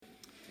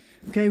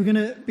Okay, we're going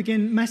to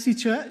begin Messy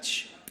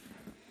Church.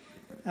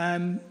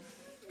 We're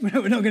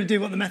not going to do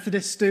what the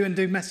Methodists do and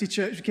do Messy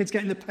Church with kids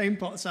getting the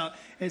paint pots out.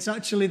 It's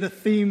actually the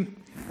theme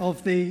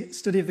of the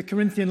study of the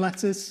Corinthian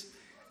letters.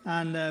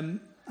 And I'm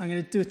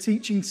going to do a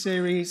teaching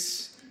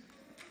series.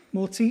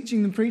 More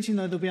teaching than preaching,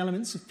 though there'll be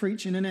elements of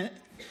preaching in it.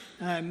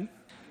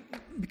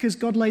 Because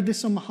God laid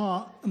this on my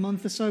heart a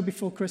month or so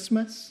before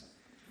Christmas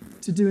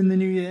to do in the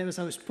new year as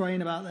I was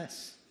praying about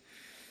this.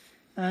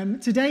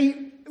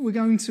 Today, we're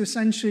going to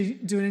essentially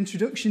do an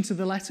introduction to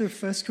the letter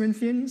of 1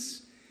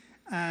 Corinthians.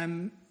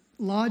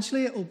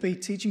 Largely, it will be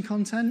teaching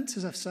content,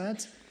 as I've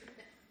said.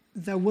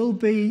 There will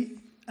be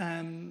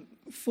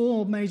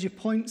 4 major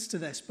points to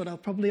this, but I'll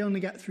probably only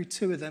get through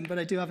 2 of them. But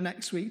I do have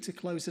next week to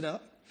close it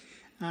up.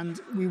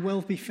 And we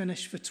will be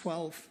finished for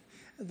 12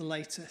 at the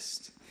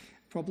latest,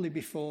 probably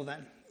before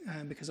then,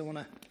 because I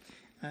want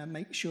to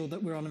make sure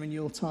that we're honouring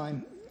your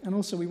time. And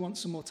also, we want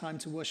some more time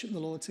to worship the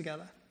Lord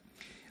together.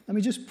 Let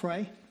me just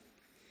pray,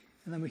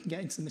 and then we can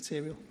get into the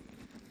material.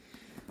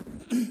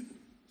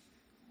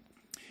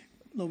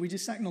 Lord, we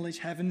just acknowledge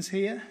heaven's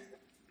here.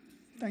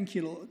 Thank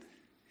you, Lord.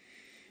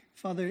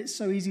 Father, it's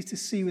so easy to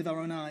see with our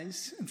own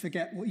eyes and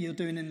forget what you're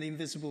doing in the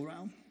invisible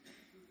realm.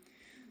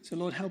 So,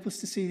 Lord, help us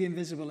to see the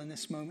invisible in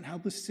this moment.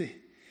 Help us to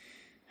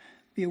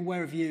be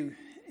aware of you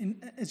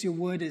as your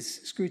word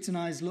is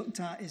scrutinized, looked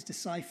at, is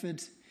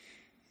deciphered.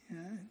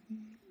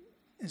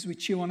 As we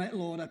chew on it,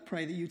 Lord, I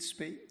pray that you'd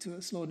speak to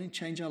us, Lord, and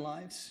change our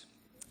lives.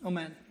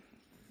 Amen.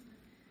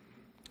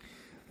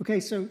 Okay,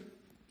 so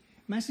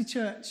Messy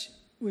Church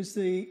was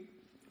the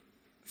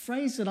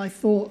phrase that I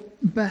thought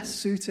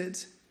best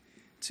suited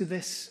to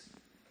this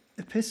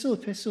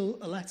epistle,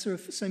 a letter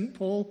of St.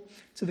 Paul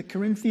to the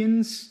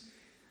Corinthians.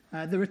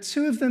 There are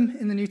 2 of them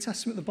in the New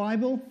Testament of the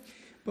Bible,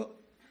 but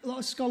a lot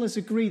of scholars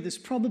agree there's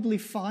probably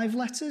 5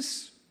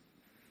 letters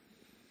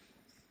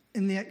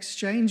in the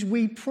exchange.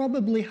 We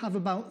probably have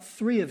about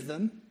 3 of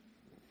them.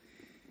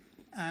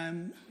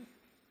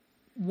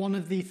 One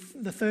of the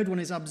third one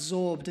is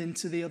absorbed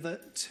into the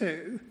other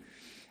 2.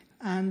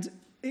 And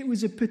it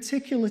was a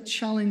particular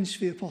challenge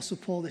for the Apostle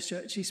Paul, this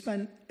church. He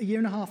spent a year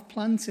and a half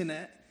planting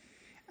it,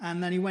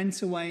 and then he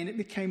went away and it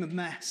became a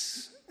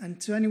mess.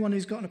 And to anyone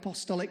who's got an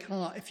apostolic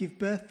heart, if you've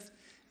birthed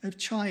a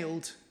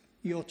child,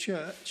 your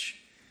church,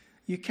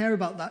 you care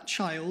about that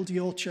child,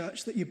 your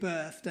church that you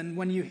birthed. And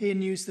when you hear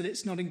news that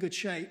it's not in good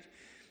shape,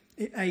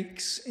 it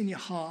aches in your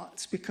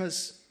heart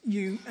because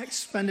you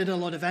expended a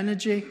lot of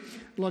energy,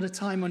 a lot of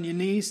time on your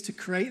knees to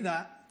create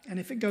that. And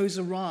if it goes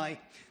awry,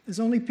 there's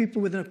only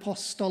people with an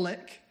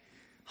apostolic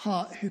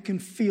heart who can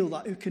feel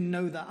that, who can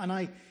know that.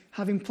 And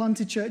having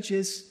planted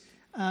churches,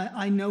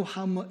 I know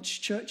how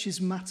much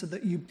churches matter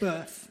that you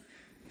birth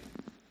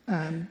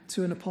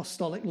to an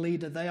apostolic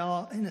leader. They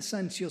are, in a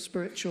sense, your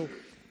spiritual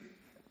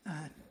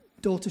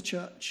daughter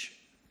church.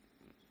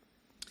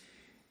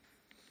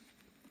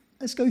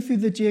 Let's go through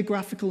the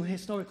geographical,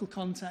 historical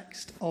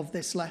context of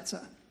this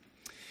letter.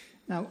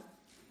 Now,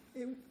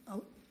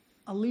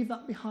 I'll leave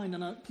that behind,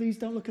 and please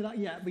don't look at that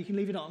yet, but you can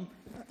leave it on.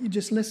 You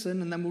just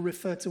listen, and then we'll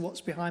refer to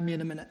what's behind me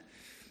in a minute.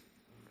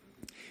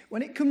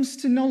 When it comes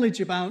to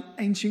knowledge about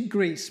ancient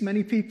Greece,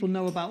 many people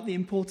know about the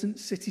important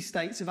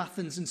city-states of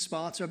Athens and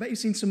Sparta. I bet you've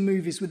seen some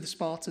movies with the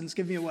Spartans.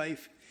 Give me a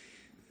wave.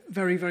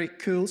 Very, very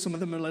cool. Some of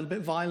them are a little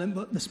bit violent,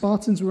 but the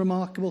Spartans were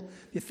remarkable.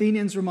 The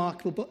Athenians were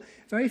remarkable. But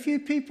very few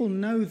people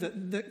know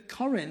that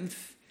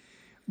Corinth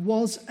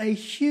was a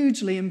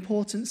hugely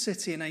important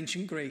city in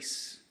ancient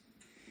Greece.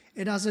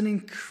 It has an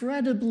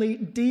incredibly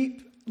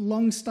deep,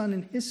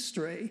 long-standing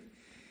history.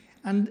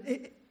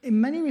 And in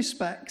many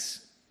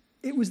respects,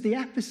 it was the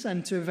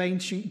epicenter of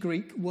ancient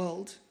Greek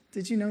world.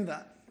 Did you know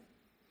that?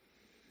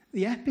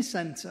 The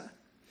epicenter.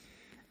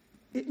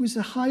 It was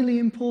a highly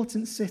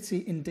important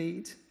city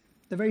indeed.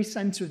 The very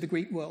center of the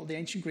Greek world, the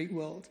ancient Greek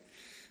world.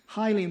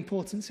 Highly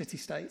important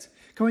city-state.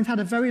 Corinth had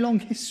a very long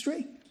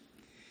history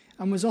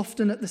and was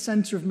often at the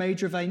center of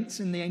major events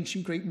in the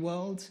ancient Greek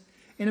world.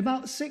 In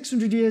about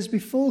 600 years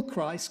before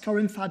Christ,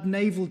 Corinth had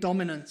naval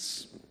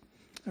dominance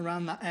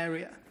around that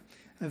area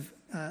of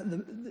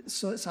the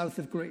south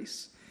of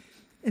Greece.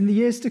 In the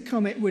years to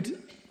come, it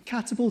would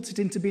catapult it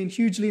into being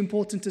hugely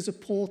important as a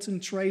port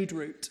and trade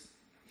route,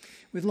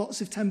 with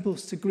lots of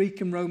temples to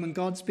Greek and Roman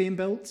gods being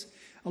built,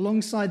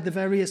 alongside the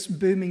various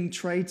booming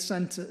trade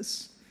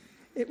centres.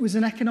 It was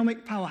an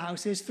economic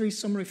powerhouse. Here's 3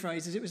 summary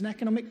phrases. It was an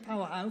economic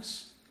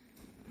powerhouse,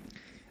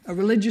 a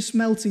religious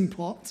melting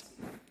pot,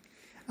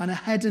 and a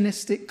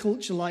hedonistic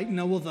culture like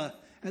no other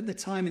at the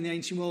time in the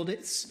ancient world.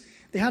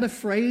 They had a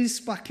phrase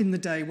back in the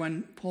day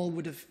when Paul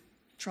would have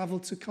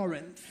travelled to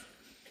Corinth,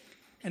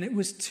 and it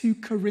was to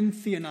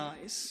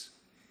Corinthianize.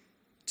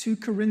 To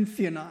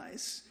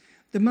Corinthianize.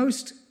 The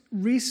most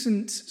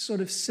recent sort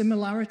of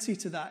similarity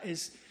to that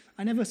is,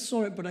 I never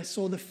saw it, but I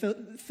saw the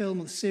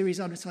film or the series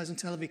advertised on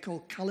television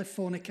called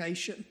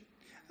Californication.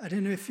 I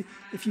don't know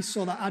if you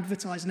saw that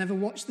advertised. I never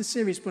watched the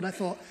series, but I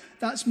thought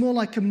that's more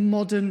like a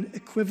modern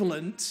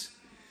equivalent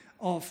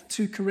of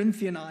to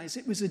Corinthianize.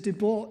 It was a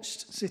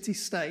debauched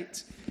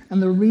city-state,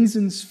 and the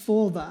reasons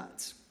for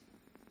that.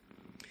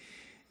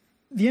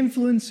 The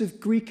influence of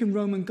Greek and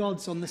Roman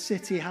gods on the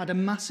city had a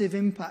massive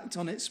impact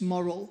on its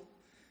moral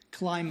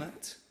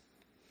climate.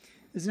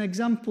 There's an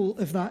example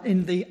of that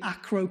in the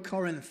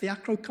Acrocorinth. The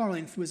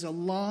Acrocorinth was a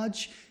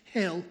large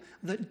hill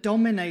that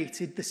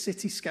dominated the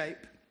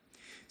cityscape.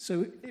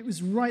 So it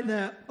was right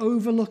there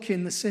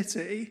overlooking the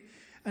city.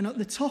 And at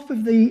the top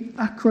of the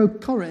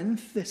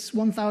Acrocorinth, this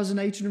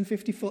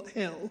 1,850-foot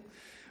hill,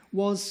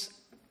 was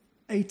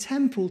a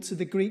temple to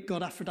the Greek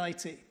god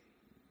Aphrodite.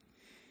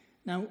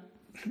 Now,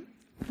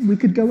 we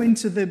could go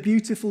into the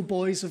beautiful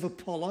boys of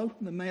Apollo,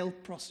 the male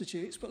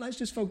prostitutes, but let's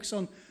just focus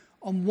on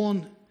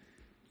one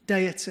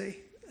deity.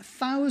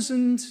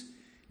 1,000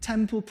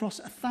 temple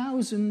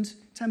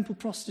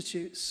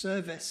prostitutes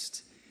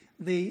serviced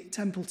the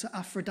temple to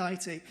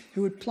Aphrodite,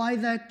 who would ply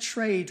their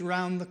trade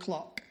round the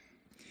clock.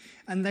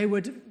 And they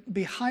would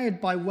be hired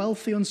by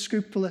wealthy,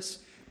 unscrupulous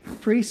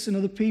priests and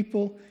other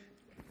people,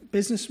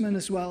 businessmen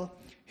as well,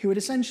 who would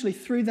essentially,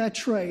 through their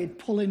trade,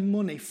 pull in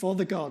money for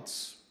the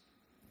gods.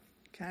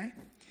 Okay?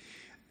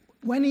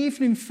 When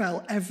evening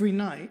fell every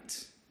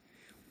night,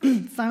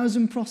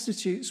 1,000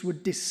 prostitutes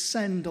would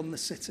descend on the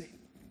city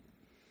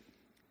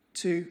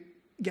to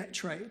get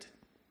trade.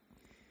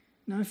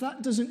 Now, if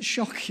that doesn't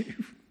shock you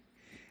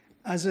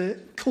as a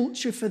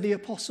culture for the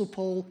Apostle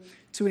Paul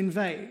to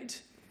invade,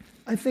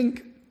 I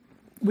think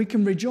we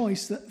can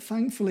rejoice that,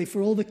 thankfully,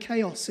 for all the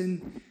chaos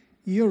in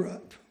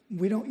Europe,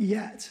 we don't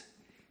yet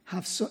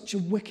have such a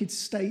wicked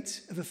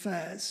state of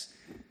affairs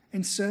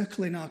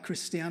encircling our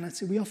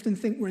Christianity. We often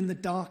think we're in the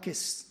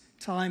darkest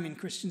time in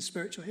Christian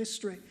spiritual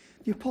history.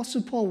 The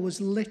Apostle Paul was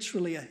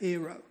literally a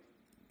hero.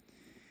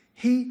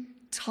 He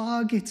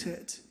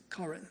targeted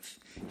Corinth.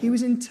 He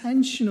was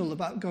intentional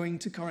about going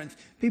to Corinth.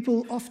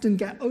 People often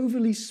get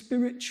overly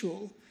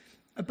spiritual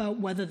about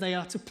whether they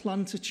are to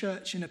plant a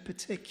church in a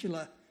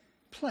particular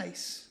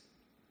place.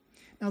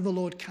 Now, the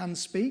Lord can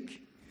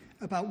speak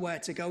about where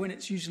to go, and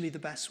it's usually the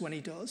best when he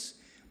does,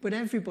 but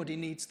everybody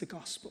needs the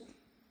gospel.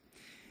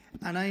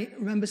 And I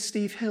remember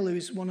Steve Hill,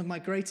 who's one of my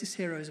greatest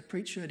heroes, a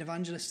preacher and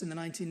evangelist in the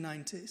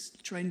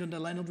 1990s, trained under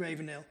Leonard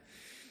Ravenhill,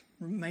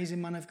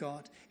 amazing man of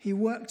God. He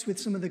worked with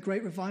some of the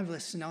great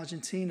revivalists in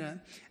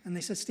Argentina, and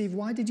they said, Steve,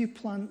 why did you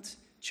plant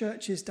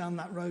churches down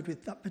that road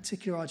with that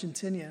particular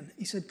Argentinian?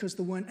 He said, because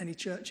there weren't any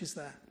churches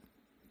there.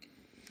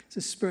 It's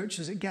as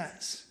spiritual as it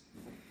gets.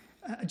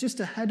 Just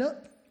a head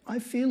up, I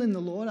feel in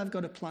the Lord I've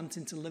got to plant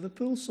into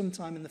Liverpool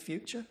sometime in the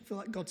future. I feel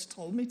like God's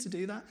told me to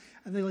do that.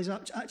 I feel he's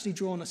actually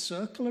drawn a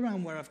circle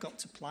around where I've got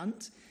to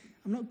plant.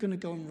 I'm not going to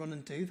go and run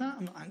and do that.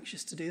 I'm not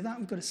anxious to do that.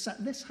 I've got to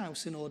set this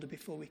house in order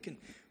before we can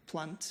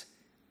plant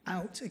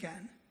out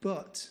again.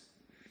 But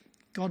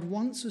God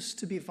wants us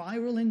to be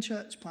viral in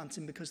church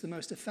planting, because the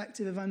most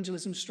effective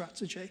evangelism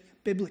strategy,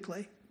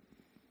 biblically,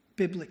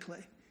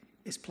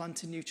 is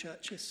planting new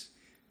churches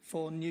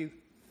for new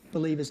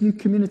believers, new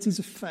communities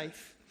of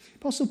faith.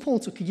 Apostle Paul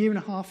took 1.5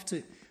 years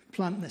to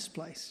plant this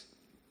place.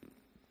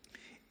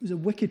 It was a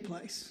wicked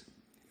place.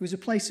 It was a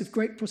place of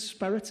great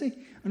prosperity,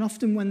 and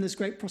often when there's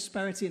great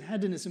prosperity and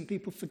hedonism,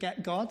 people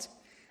forget God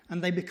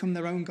and they become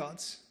their own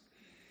gods.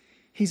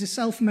 He's a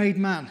self-made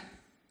man,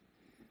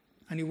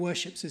 and he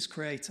worships his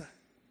creator.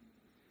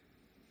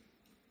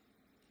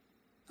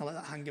 I'll let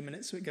that hang a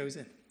minute so it goes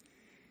in.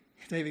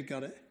 David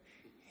got it.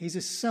 He's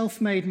a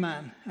self-made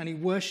man, and he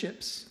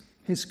worships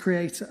his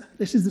creator.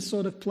 This is the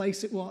sort of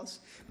place it was.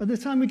 By the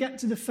time we get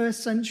to the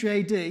 1st century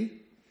AD,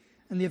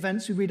 and the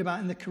events we read about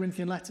in the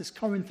Corinthian letters,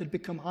 Corinth had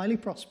become highly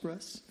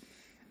prosperous,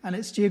 and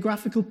its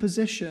geographical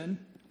position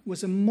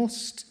was a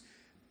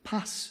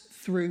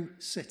must-pass-through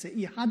city.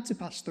 You had to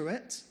pass through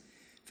it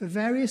for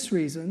various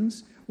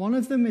reasons. One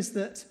of them is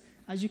that,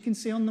 as you can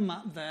see on the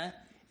map there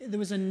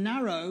was a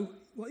narrow,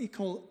 what you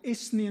call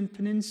Isthmian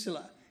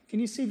Peninsula. Can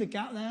you see the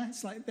gap there?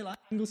 It's like a bit like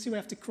Anglesey, we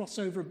have to cross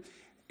over,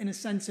 in a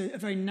sense, a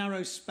very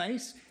narrow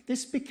space.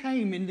 This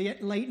became, in the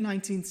late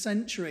 19th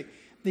century,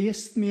 the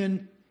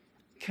Isthmian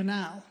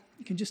Canal.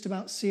 You can just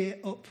about see it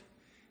up.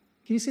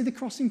 Can you see the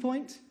crossing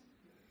point?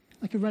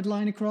 Like a red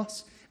line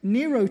across?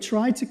 Nero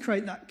tried to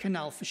create that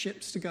canal for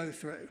ships to go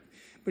through,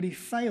 but he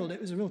failed.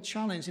 It was a real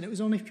challenge, and it was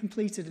only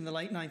completed in the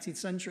late 19th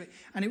century,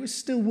 and it was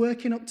still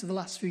working up to the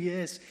last few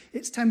years.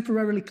 It's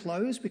temporarily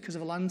closed because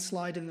of a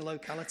landslide in the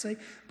locality,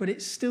 but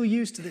it's still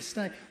used to this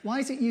day. Why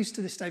is it used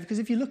to this day? Because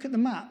if you look at the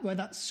map where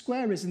that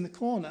square is in the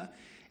corner,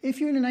 if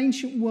you're in an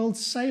ancient world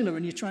sailor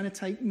and you're trying to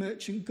take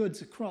merchant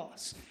goods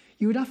across,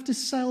 you would have to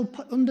sail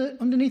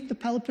underneath the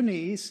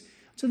Peloponnese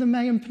to the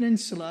Mayan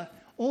Peninsula,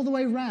 all the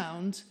way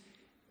round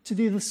to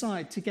the other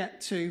side to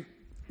get to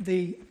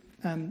the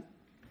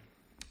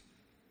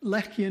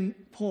Lechian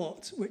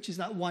port, which is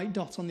that white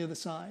dot on the other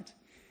side.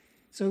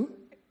 So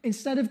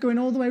instead of going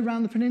all the way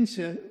around the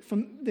peninsula,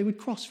 they would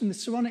cross from the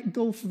Saronic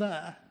Gulf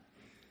there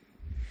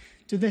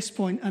to this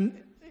point,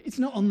 and it's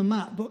not on the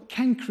map, but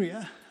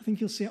Kenkria, I think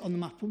you'll see it on the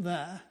map up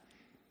there,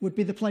 would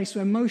be the place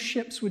where most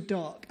ships would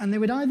dock, and they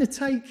would either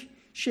take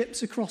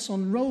ships across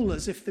on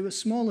rollers if they were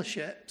smaller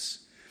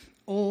ships,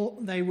 or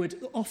they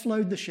would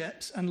offload the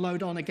ships and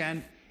load on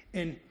again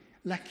in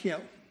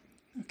Lecchio.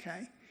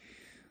 Okay.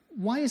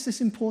 Why is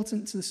this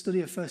important to the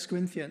study of 1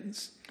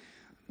 Corinthians?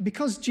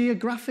 Because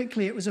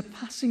geographically it was a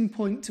passing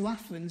point to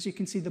Athens. You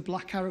can see the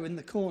black arrow in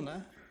the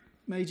corner,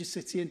 major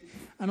city,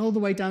 and all the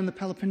way down the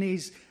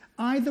Peloponnese.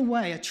 Either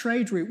way, a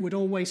trade route would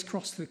always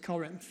cross through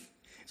Corinth.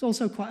 It's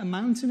also quite a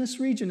mountainous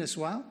region as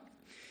well,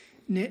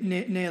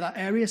 near that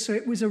area. So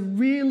it was a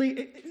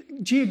really...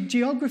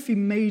 Geography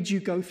made you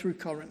go through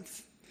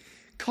Corinth.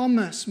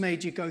 Commerce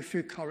made you go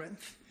through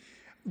Corinth.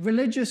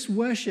 Religious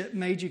worship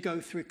made you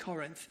go through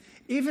Corinth.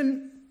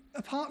 Even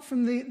apart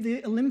from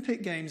the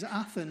Olympic Games at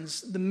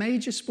Athens, the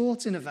major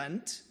sporting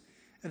event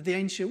of the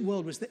ancient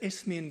world was the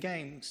Isthmian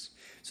Games.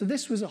 So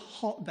this was a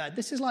hotbed.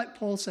 This is like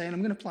Paul saying,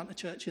 I'm going to plant a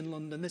church in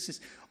London.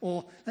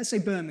 Or let's say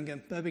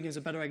Birmingham. Birmingham is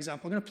a better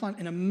example. I'm going to plant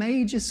in a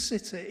major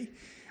city,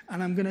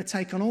 and I'm going to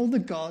take on all the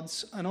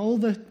gods and all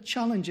the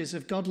challenges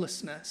of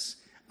godlessness,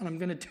 and I'm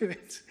going to do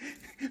it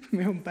with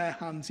my own bare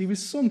hands. He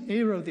was some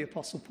hero, the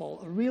Apostle Paul,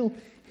 a real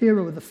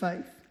hero of the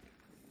faith.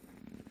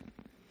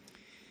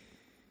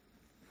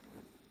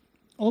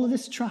 All of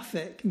this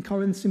traffic and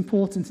Corinth's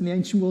importance in the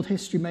ancient world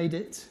history made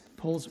it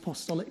Paul's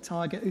apostolic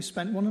target, who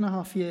spent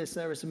 1.5 years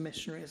there as a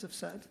missionary, as I've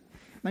said.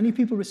 Many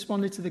people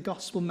responded to the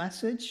gospel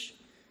message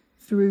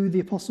through the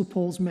Apostle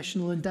Paul's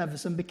missional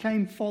endeavours and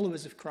became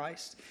followers of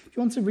Christ. If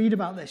you want to read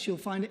about this, you'll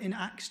find it in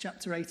Acts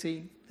chapter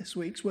 18 this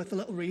week. It's worth a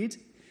little read.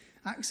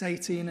 Acts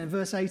 18, and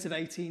verse 8 of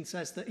 18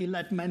 says that he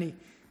led many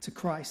to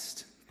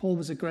Christ. Paul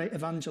was a great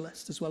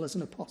evangelist as well as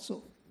an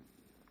apostle.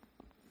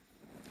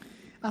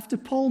 After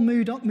Paul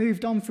moved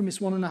on from his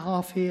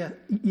 1.5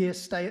 year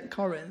stay at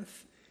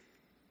Corinth,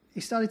 he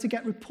started to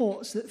get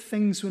reports that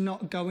things were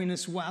not going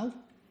as well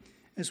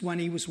as when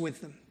he was with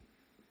them.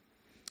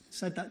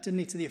 Said that, didn't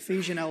he, to the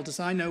Ephesian elders?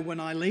 I know when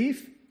I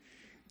leave,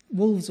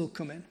 wolves will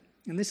come in.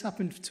 And this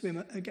happened to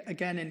him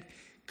again in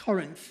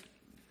Corinth.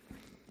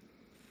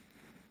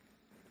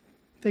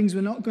 Things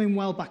were not going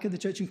well back at the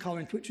church in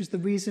Corinth, which was the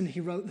reason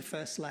he wrote the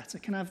first letter.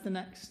 Can I have the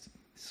next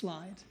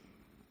slide?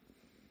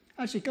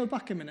 Actually, go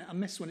back a minute. I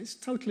missed one. It's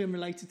totally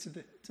unrelated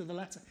to the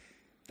letter.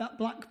 That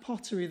black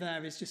pottery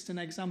there is just an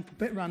example, a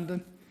bit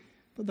random,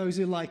 but those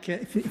who like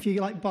it, if you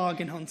like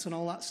bargain hunts and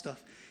all that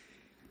stuff,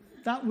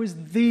 that was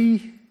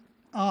the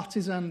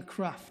artisan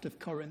craft of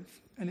Corinth,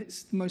 and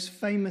it's the most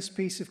famous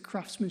piece of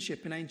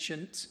craftsmanship in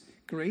ancient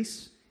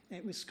Greece.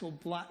 It was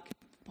called black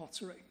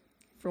pottery,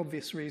 for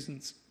obvious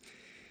reasons.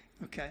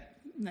 Okay,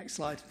 next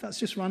slide. That's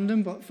just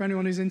random, but for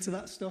anyone who's into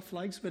that stuff,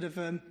 likes a bit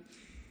of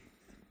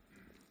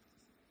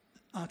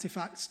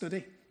artifact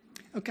study.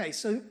 Okay,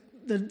 so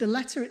the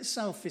letter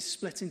itself is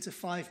split into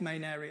 5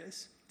 main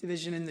areas: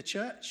 division in the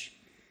church,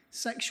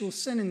 sexual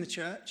sin in the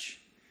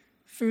church,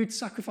 food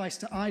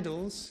sacrificed to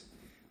idols,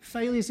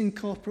 failures in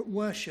corporate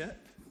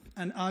worship,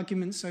 and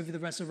arguments over the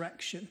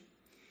resurrection.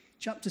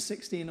 Chapter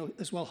 16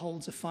 as well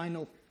holds a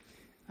final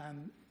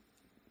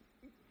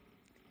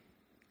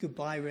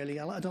goodbye, really.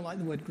 I don't like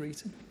the word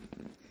greeting.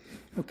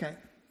 Okay.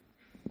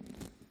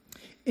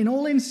 In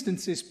all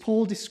instances,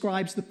 Paul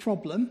describes the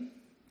problem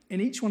in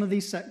each one of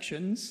these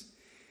sections,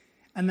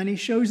 and then he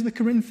shows the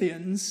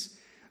Corinthians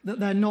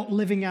that they're not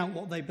living out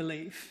what they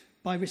believe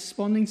by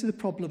responding to the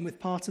problem with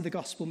part of the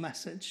gospel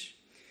message.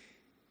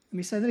 Let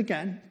me say that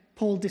again.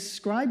 Paul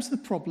describes the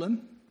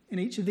problem in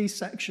each of these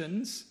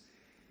sections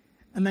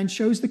and then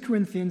shows the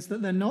Corinthians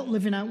that they're not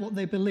living out what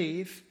they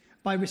believe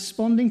by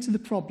responding to the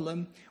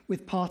problem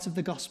with part of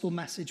the gospel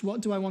message.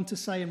 What do I want to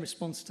say in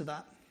response to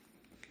that?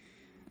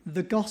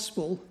 The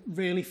gospel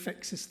really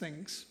fixes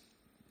things.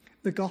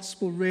 The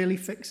gospel really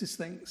fixes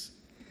things.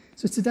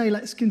 So today,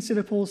 let's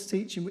consider Paul's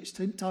teaching, which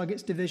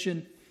targets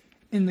division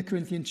in the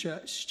Corinthian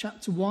church.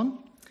 Chapter 1,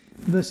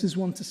 verses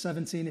 1 to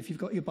 17, if you've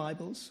got your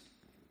Bibles.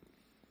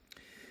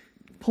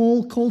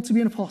 Paul, called to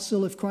be an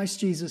apostle of Christ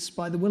Jesus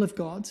by the will of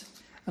God,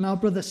 and our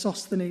brother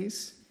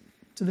Sosthenes,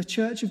 to the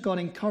church of God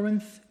in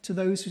Corinth, to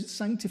those who are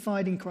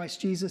sanctified in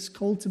Christ Jesus,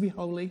 called to be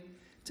holy,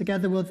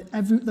 together with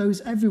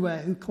those everywhere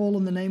who call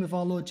on the name of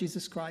our Lord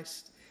Jesus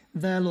Christ,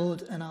 their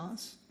Lord and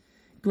ours.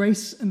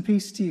 Grace and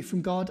peace to you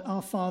from God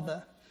our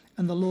Father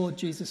and the Lord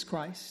Jesus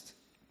Christ.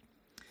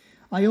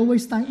 I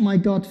always thank my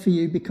God for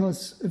you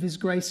because of his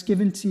grace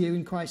given to you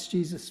in Christ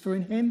Jesus. For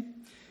in him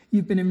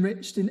you've been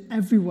enriched in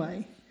every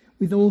way,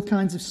 with all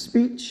kinds of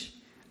speech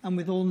and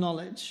with all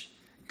knowledge,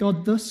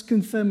 God thus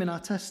confirming our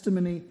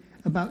testimony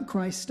about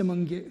Christ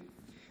among you.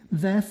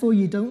 Therefore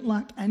you don't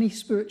lack any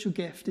spiritual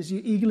gift as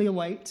you eagerly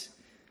await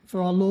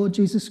for our Lord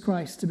Jesus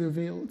Christ to be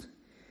revealed.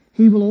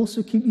 He will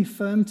also keep you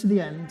firm to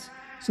the end,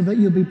 so that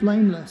you'll be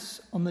blameless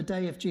on the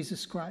day of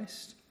Jesus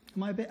Christ.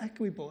 Am I a bit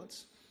echoey,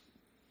 boards?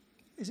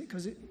 Is it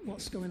because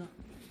what's going on?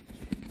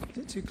 Is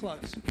it too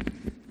close?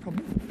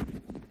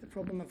 The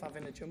problem of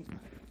having a jumper.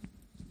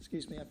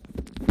 Excuse me.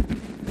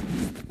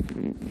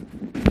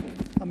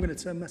 I'm going to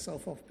turn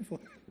myself off before.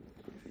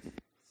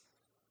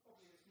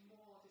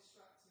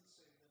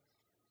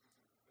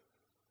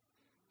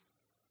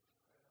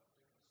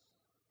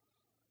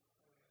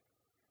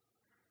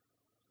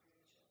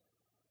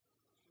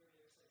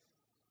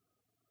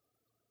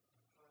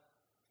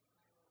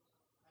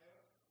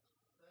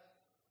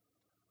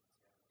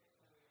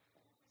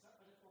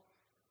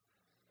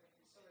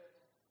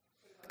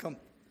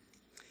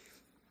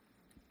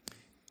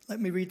 Let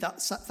me read that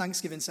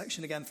Thanksgiving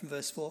section again from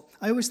verse 4.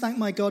 I always thank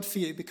my God for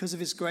you because of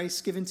his grace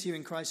given to you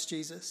in Christ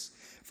Jesus.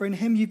 For in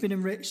him you've been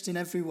enriched in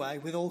every way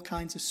with all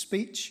kinds of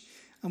speech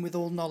and with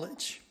all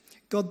knowledge.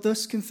 God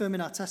thus confirming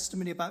our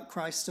testimony about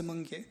Christ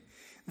among you.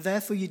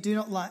 Therefore you do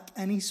not lack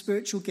any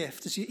spiritual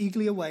gift as you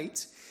eagerly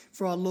await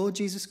for our Lord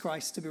Jesus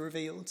Christ to be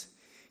revealed.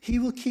 He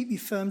will keep you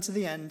firm to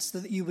the end so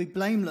that you will be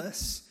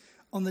blameless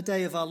on the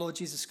day of our Lord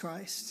Jesus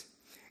Christ.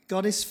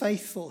 God is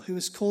faithful, who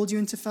has called you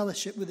into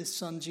fellowship with his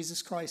Son,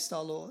 Jesus Christ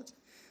our Lord.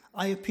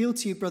 I appeal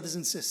to you, brothers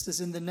and sisters,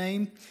 in the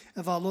name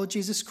of our Lord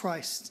Jesus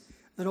Christ,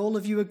 that all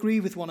of you agree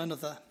with one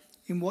another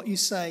in what you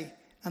say,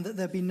 and that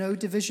there be no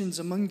divisions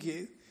among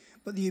you,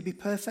 but that you be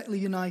perfectly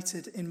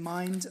united in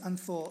mind and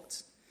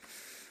thought.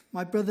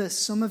 My brothers,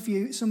 some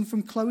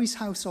from Chloe's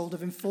household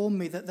have informed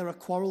me that there are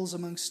quarrels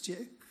amongst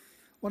you.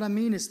 What I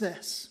mean is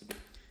this.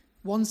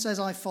 One says,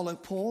 I follow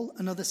Paul.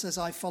 Another says,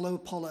 I follow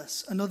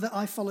Apollos. Another,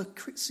 I follow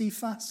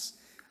Cephas.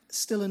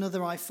 Still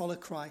another, I follow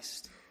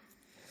Christ.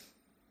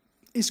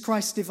 Is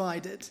Christ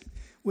divided?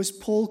 Was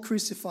Paul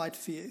crucified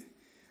for you?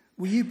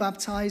 Were you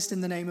baptized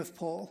in the name of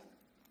Paul?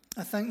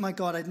 I thank my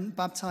God I didn't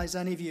baptize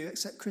any of you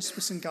except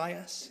Crispus and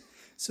Gaius.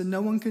 So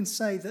no one can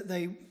say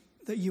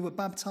that you were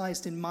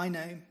baptized in my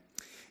name.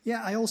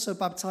 Yeah, I also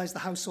baptized the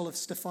household of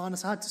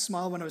Stephanas. I had to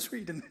smile when I was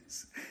reading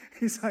this.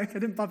 He's like, I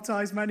didn't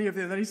baptize many of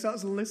them. Then he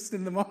starts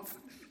listing them off.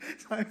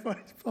 It's like,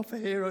 proper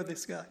hero,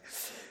 this guy.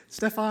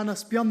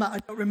 Stephanas, beyond that, I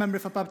don't remember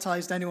if I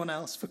baptized anyone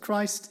else. For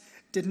Christ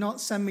did not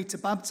send me to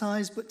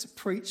baptize, but to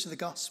preach the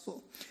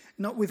gospel,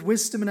 not with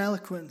wisdom and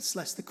eloquence,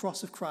 lest the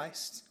cross of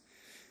Christ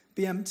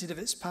be emptied of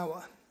its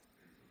power.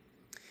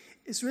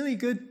 It's really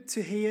good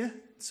to hear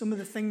some of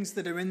the things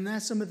that are in there.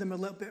 Some of them are a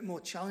little bit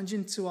more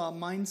challenging to our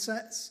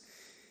mindsets.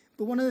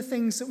 But one of the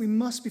things that we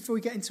must, before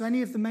we get into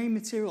any of the main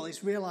material,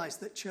 is realize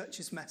that church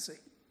is messy.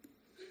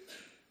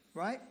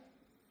 Right?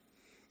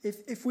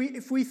 If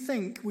we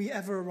think we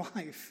ever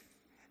arrive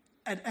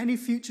at any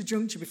future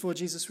juncture before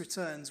Jesus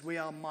returns, we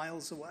are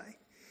miles away.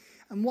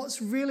 And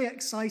what's really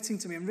exciting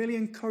to me and really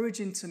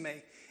encouraging to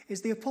me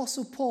is the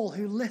Apostle Paul,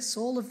 who lists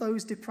all of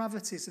those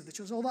depravities of the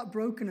church, all that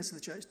brokenness of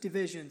the church,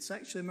 division,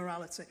 sexual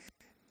immorality,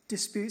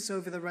 disputes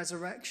over the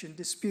resurrection,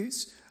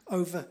 disputes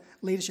over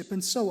leadership,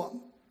 and so on.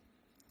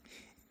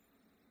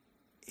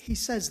 He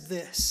says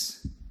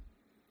this,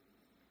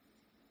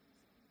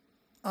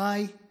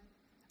 I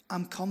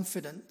am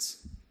confident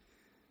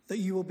that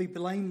you will be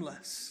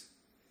blameless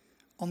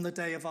on the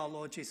day of our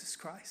Lord Jesus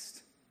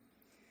Christ.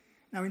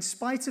 Now, in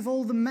spite of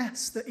all the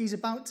mess that he's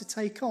about to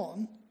take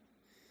on,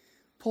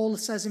 Paul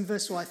says in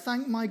verse 4, I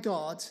thank my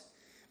God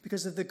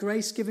because of the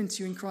grace given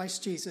to you in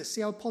Christ Jesus.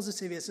 See how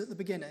positive he is at the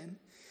beginning.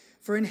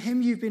 For in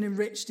him you've been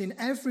enriched in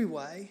every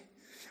way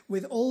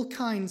with all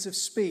kinds of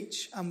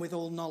speech and with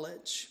all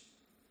knowledge.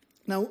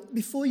 Now,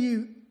 before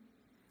you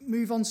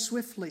move on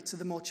swiftly to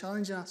the more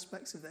challenging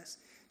aspects of this,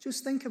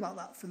 just think about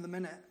that for the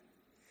minute.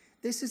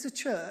 This is a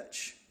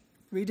church,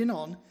 reading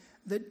on,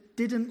 that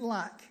didn't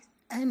lack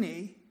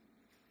any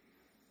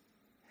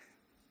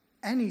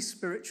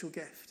spiritual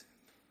gift.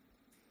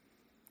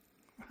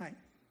 Right.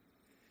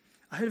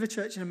 I heard of a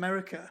church in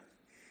America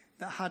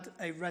that had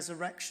a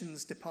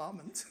resurrections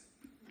department.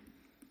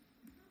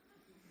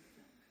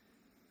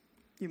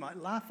 You might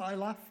laugh, I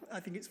laugh,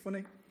 I think it's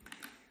funny.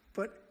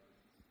 But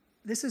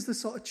this is the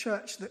sort of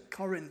church that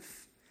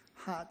Corinth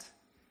had.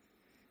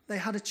 They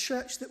had a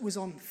church that was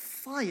on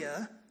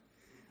fire,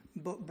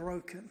 but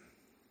broken.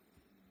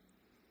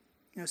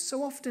 You know,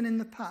 so often in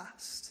the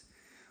past,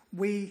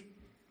 we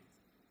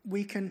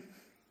can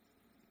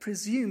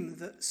presume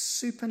that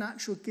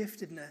supernatural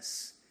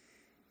giftedness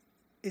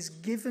is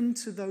given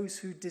to those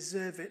who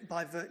deserve it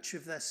by virtue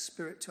of their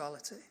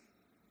spirituality.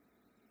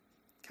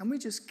 Can we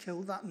just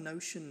kill that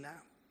notion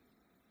now?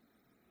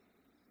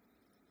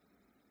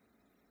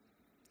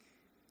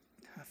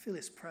 I feel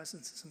his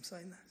presence as I'm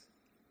saying this.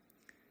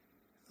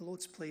 The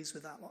Lord's pleased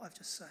with that, what I've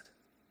just said.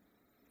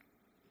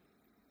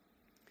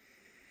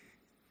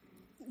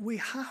 We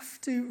have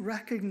to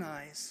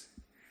recognize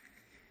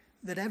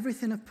that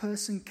everything a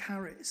person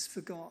carries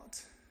for God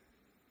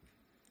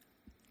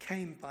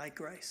came by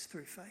grace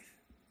through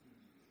faith.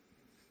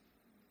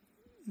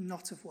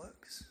 Not of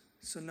works,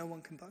 so no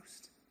one can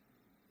boast.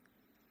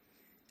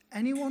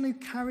 Anyone who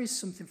carries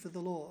something for the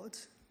Lord,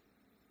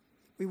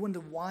 we wonder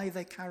why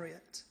they carry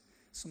it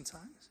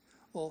sometimes.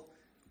 Or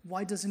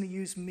why doesn't he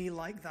use me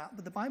like that?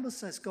 But the Bible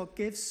says God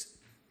gives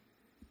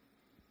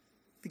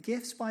the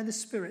gifts by the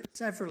Spirit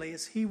severally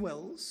as he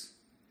wills,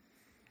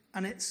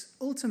 and it's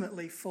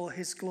ultimately for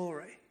his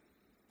glory.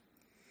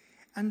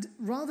 And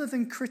rather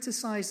than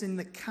criticizing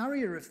the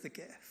carrier of the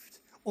gift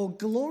or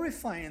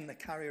glorifying the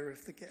carrier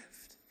of the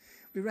gift,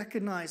 we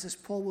recognize, as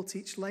Paul will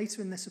teach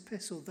later in this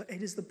epistle, that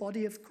it is the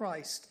body of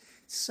Christ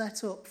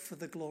set up for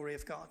the glory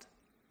of God.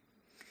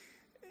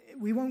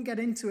 We won't get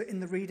into it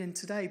in the reading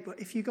today, but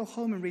if you go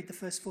home and read the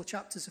first 4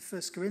 chapters of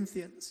 1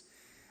 Corinthians,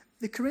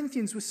 the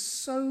Corinthians were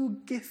so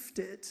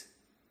gifted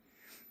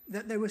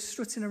that they were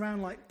strutting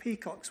around like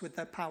peacocks with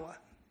their power.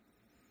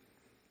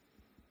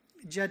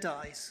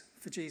 Jedis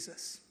for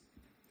Jesus.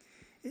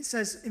 It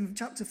says in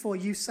chapter 4,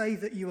 you say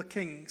that you are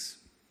kings.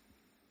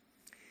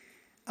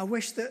 I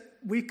wish that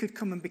we could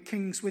come and be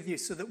kings with you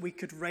so that we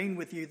could reign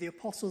with you. The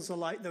apostles are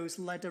like those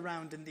led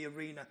around in the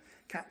arena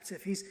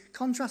captive. He's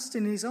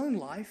contrasting his own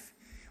life,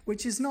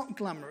 which is not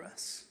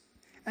glamorous.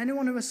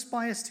 Anyone who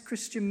aspires to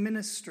Christian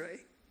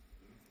ministry,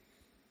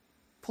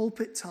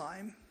 pulpit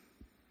time,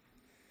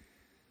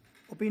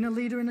 or being a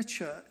leader in a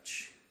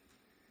church,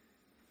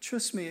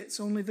 trust me, it's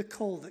only the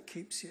call that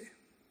keeps you.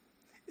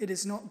 It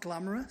is not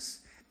glamorous.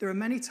 There are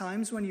many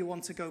times when you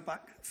want to go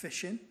back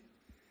fishing.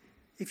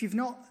 If you've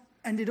not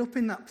ended up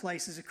in that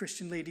place as a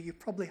Christian leader, you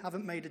probably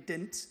haven't made a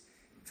dint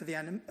for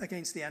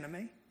against the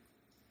enemy.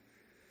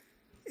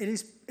 It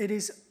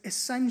is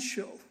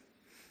essential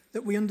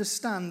that we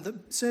understand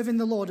that serving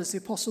the Lord, as the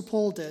Apostle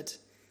Paul did,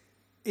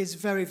 is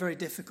very, very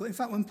difficult. In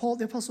fact, when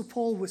the Apostle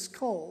Paul was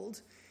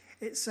called,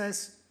 it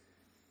says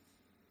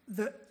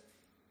that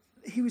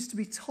he was to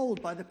be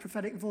told by the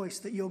prophetic voice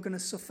that you're going to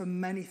suffer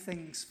many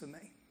things for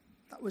me.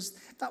 That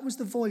was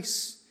the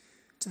voice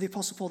to the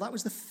Apostle Paul. That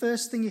was the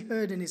first thing he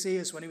heard in his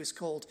ears when he was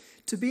called.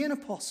 To be an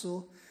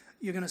apostle,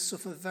 you're going to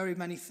suffer very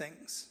many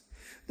things.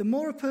 The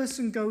more a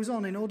person goes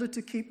on, in order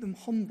to keep them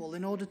humble,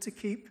 in order to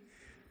keep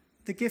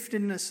the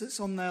giftedness that's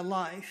on their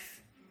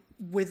life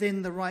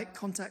within the right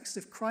context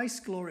of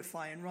Christ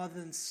glorifying rather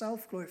than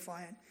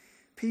self-glorifying,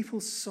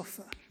 people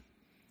suffer.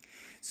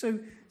 So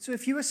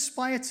if you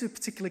aspire to a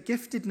particular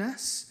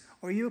giftedness,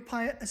 or you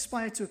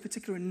aspire to a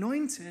particular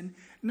anointing,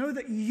 know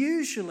that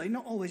usually,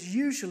 not always,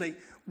 usually,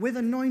 with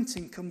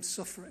anointing comes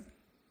suffering.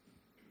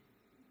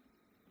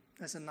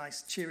 There's a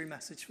nice cheery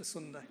message for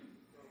Sunday.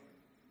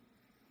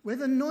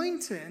 With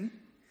anointing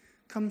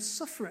comes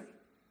suffering.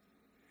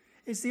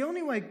 It's the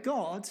only way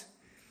God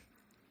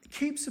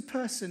keeps a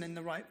person in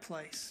the right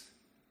place.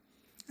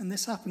 And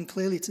this happened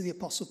clearly to the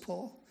Apostle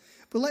Paul.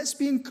 But let's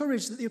be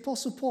encouraged that the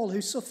Apostle Paul,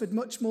 who suffered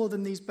much more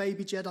than these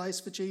baby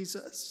Jedis for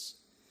Jesus,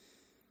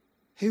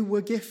 who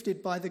were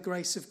gifted by the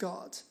grace of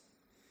God,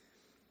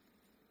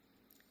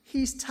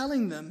 he's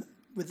telling them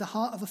with the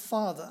heart of a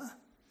father,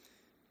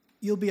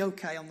 you'll be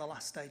okay on the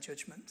last day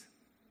judgment.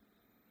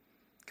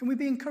 Can we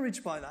be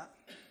encouraged by that?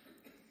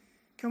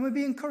 Can we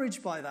be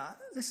encouraged by that?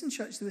 Listen,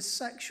 church, there was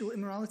sexual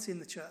immorality in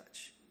the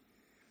church.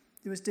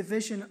 There was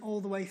division all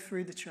the way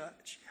through the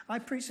church. I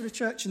preached at a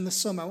church in the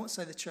summer. I won't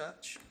say the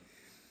church.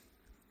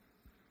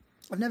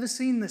 I've never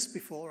seen this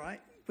before,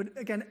 right? But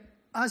again,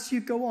 as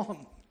you go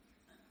on,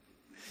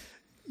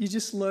 you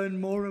just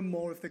learn more and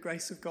more of the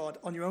grace of God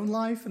on your own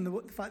life and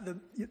the fact that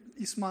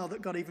you smile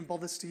that God even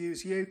bothers to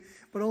use you,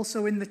 but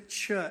also in the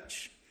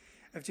church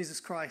of Jesus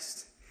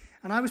Christ.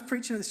 And I was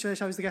preaching at this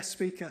church. I was the guest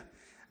speaker.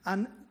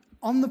 And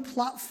on the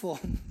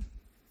platform,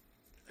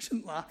 I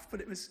shouldn't laugh, but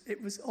it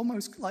was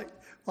almost like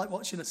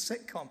watching a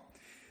sitcom.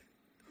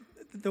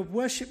 The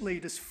worship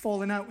leader's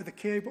falling out with a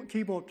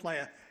keyboard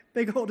player,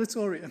 big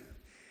auditorium.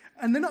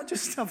 And they're not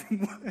just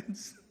having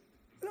words.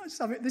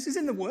 This is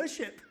in the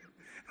worship.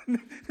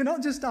 They're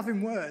not just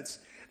having words.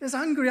 There's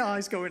angry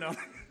eyes going on.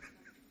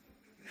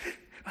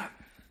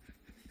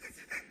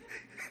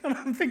 And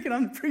I'm thinking,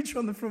 I'm the preacher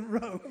on the front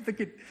row. I'm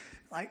thinking,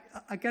 like,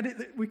 I get it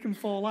that we can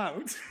fall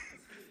out.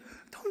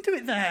 Don't do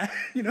it there,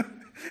 you know.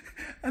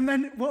 And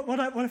then what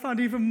I found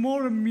even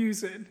more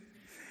amusing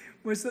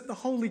was that the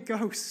Holy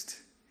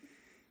Ghost,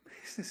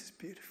 this is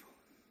beautiful.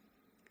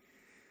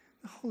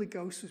 The Holy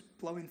Ghost was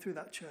blowing through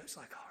that church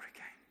like a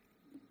hurricane.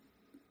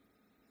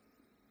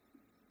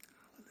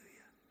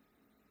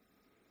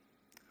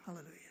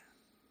 Hallelujah.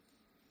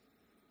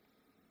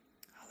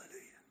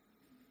 Hallelujah.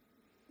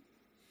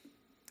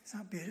 Isn't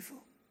that beautiful?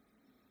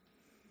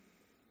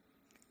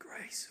 The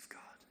grace of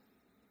God.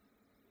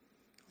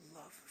 The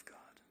love of God.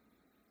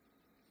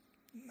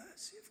 The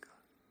mercy of God.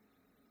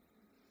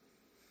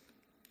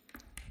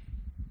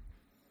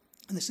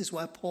 And this is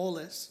where Paul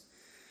is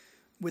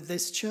with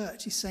this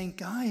church. He's saying,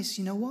 guys,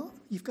 you know what?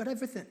 You've got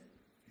everything.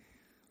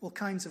 All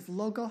kinds of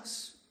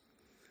logos,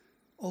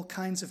 all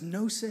kinds of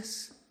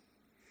gnosis.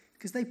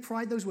 Because they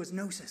pride those words,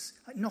 gnosis,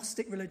 like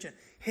Gnostic religion,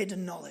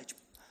 hidden knowledge,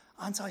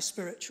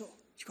 anti-spiritual.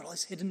 You've got all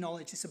this hidden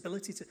knowledge, this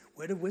ability to,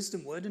 word of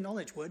wisdom, word of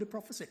knowledge, word of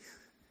prophecy,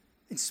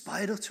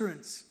 inspired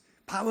utterance,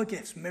 power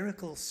gifts,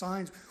 miracles,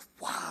 signs.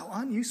 Wow,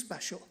 aren't you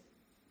special?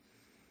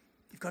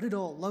 You've got it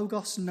all,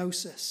 logos,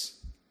 gnosis.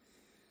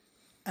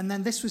 And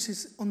then this was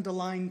his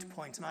underlined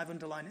point, and I've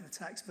underlined it in the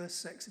text, verse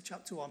 6 of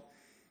chapter 1. Do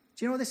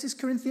you know what this is,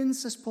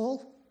 Corinthians, says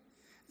Paul?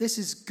 This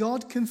is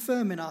God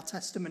confirming our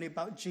testimony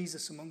about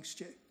Jesus amongst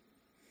you.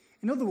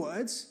 In other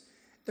words,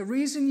 the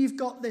reason you've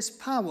got this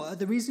power,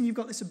 the reason you've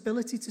got this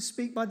ability to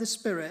speak by the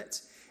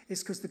Spirit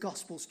is because the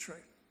gospel's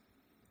true.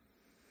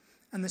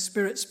 And the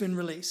Spirit's been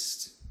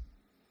released.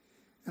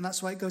 And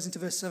that's why it goes into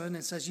verse 7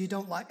 and says, you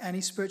don't lack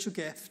any spiritual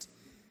gift.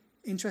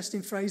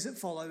 Interesting phrase that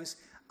follows,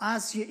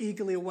 as you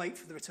eagerly await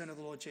for the return of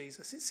the Lord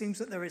Jesus. It seems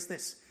that there is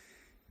this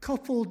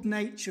coupled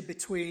nature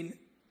between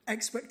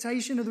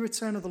expectation of the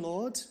return of the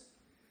Lord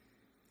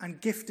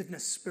and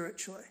giftedness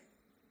spiritually.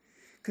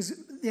 Because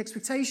the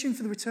expectation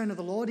for the return of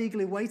the Lord,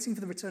 eagerly waiting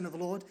for the return of the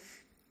Lord,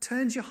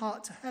 turns your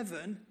heart to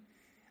heaven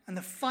And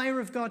the fire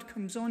of God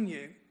comes on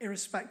you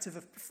irrespective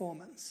of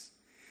performance.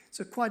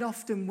 So quite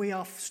often we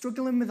are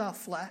struggling with our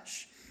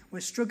flesh,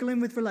 we're struggling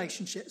with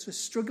relationships, we're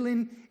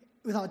struggling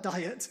with our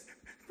diet,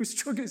 we're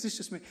struggling, is this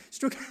just me?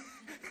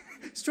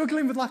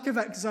 Struggling with lack of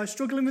exercise,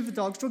 struggling with the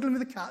dog, struggling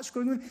with the cat,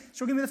 struggling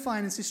with the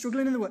finances,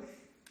 struggling in the work.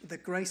 The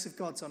grace of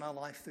God's on our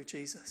life through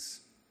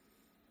Jesus.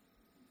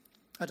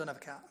 I don't have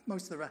a cat.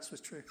 Most of the rest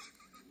was true.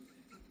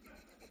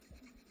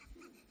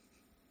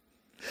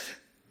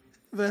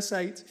 Verse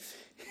 8,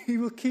 he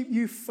will keep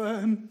you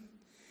firm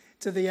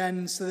to the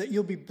end so that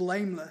you'll be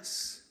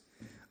blameless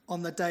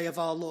on the day of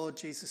our Lord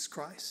Jesus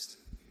Christ.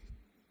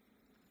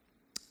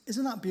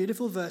 Isn't that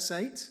beautiful? Verse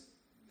 8.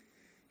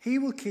 He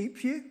will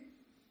keep you.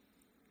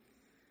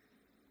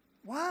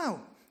 Wow,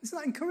 isn't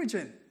that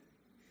encouraging?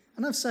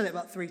 And I've said it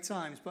about 3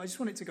 times, but I just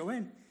want it to go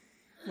in.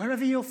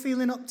 Wherever you're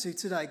feeling up to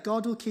today,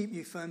 God will keep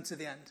you firm to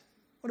the end.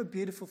 What a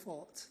beautiful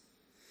thought.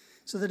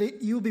 So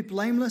that you'll be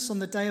blameless on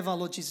the day of our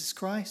Lord Jesus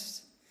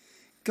Christ.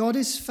 God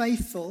is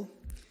faithful,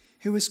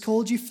 who has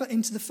called you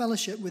into the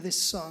fellowship with his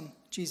Son,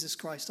 Jesus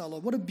Christ our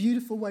Lord. What a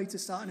beautiful way to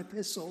start an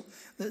epistle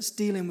that's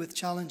dealing with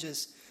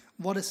challenges.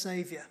 What a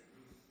saviour.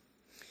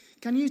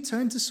 Can you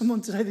turn to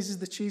someone today? This is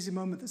the cheesy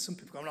moment that some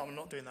people go, no, I'm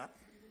not doing that.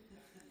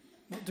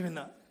 I'm not doing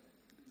that.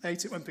 I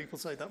hate it when people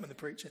say that when they're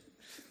preaching.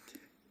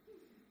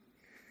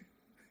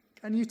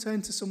 Can you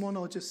turn to someone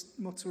or just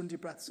mutter under your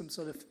breath some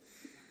sort of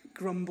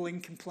grumbling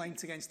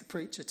complaint against the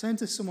preacher? Turn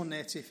to someone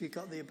near to you if you've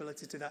got the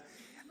ability to do that.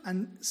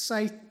 And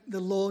say, the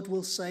Lord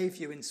will save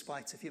you in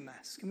spite of your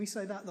mess. Can we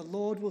say that? The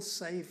Lord will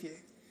save you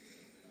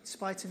in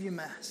spite of your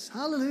mess.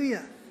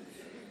 Hallelujah.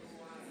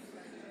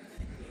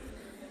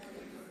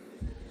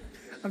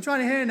 I'm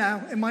trying to hear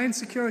now, in my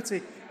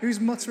insecurity, who's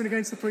muttering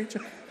against the preacher.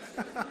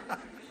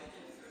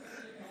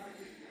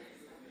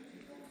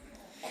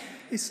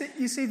 You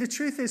see, the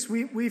truth is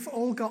we've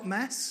all got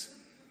mess.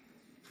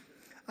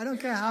 I don't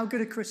care how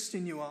good a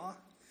Christian you are.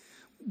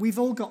 We've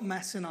all got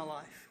mess in our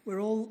life.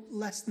 We're all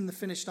less than the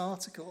finished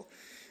article.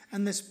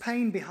 And there's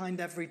pain behind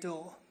every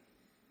door.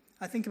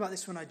 I think about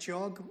this when I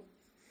jog,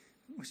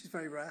 which is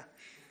very rare.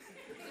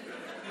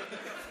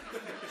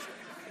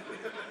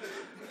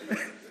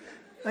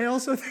 I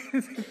also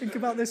think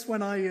about this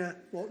when I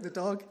walk the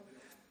dog,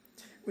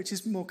 which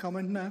is more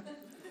common now.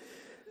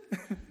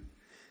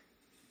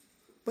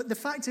 But the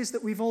fact is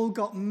that we've all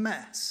got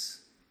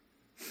mess.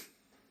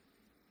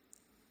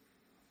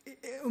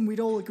 And we'd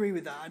all agree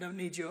with that. I don't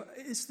need your...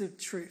 It's the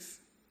truth.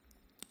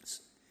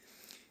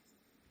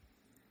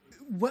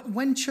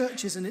 When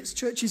churches, and it's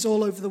churches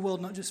all over the world,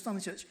 not just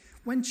family church,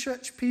 when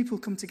church people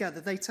come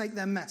together, they take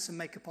their mess and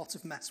make a pot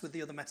of mess with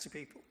the other messy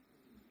people.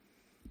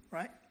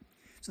 Right?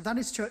 So that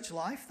is church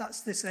life.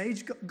 That's this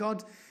age.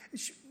 God,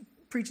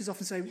 preachers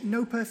often say,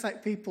 no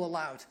perfect people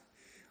allowed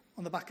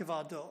on the back of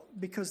our door.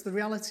 Because the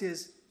reality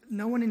is,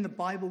 no one in the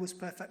Bible was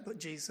perfect but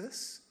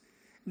Jesus.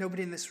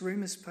 Nobody in this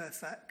room is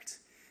perfect.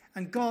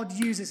 And God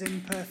uses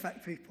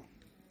imperfect people.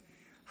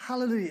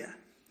 Hallelujah.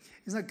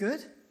 Isn't that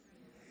good?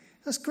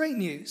 That's great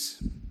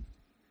news.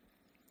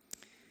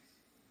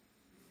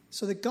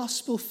 So the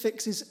gospel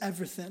fixes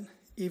everything,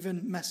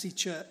 even messy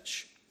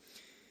church.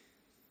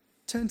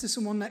 Turn to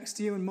someone next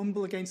to you and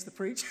mumble against the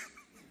preacher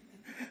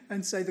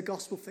and say the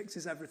gospel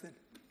fixes everything.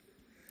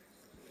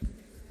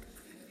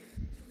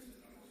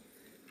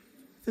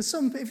 For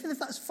some, even if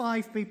that's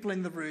 5 people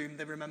in the room,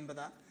 they remember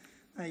that.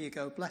 There you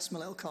go. Bless my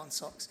little cotton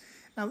socks.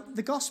 Now,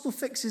 the gospel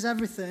fixes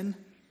everything.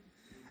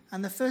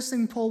 And the first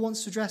thing Paul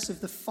wants to address of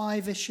the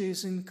 5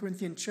 issues in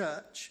Corinthian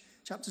church,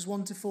 chapters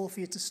 1-4 for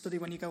you to study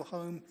when you go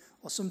home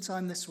or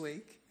sometime this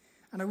week.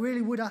 And I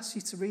really would ask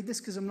you to read this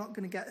because I'm not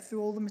going to get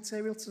through all the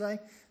material today.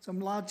 So I'm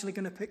largely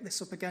going to pick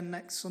this up again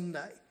next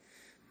Sunday.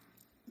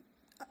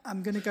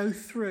 I'm going to go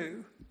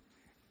through,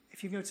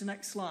 if you go to the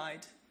next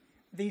slide,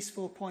 these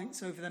 4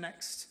 points over the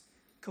next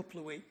couple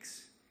of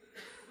weeks.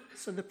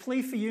 So the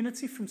plea for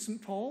unity from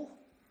St. Paul,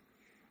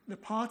 the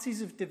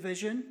parties of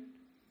division,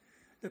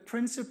 the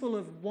principle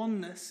of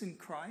oneness in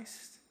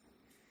Christ,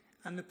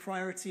 and the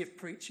priority of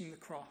preaching the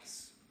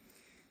cross.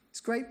 It's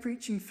great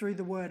preaching through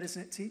the word,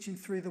 isn't it? Teaching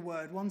through the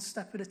word, one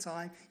step at a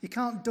time. You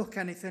can't duck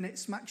anything. It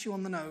smacks you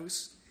on the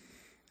nose.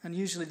 And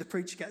usually the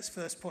preacher gets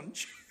first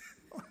punch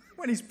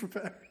when he's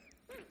preparing.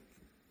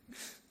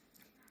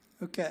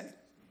 Okay.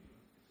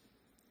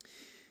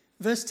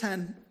 Verse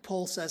 10,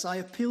 Paul says, I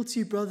appeal to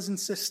you, brothers and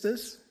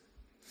sisters,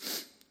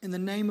 in the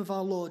name of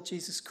our Lord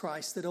Jesus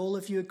Christ, that all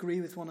of you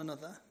agree with one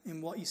another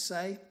in what you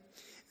say,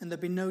 and there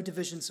be no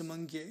divisions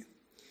among you,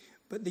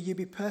 but that you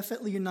be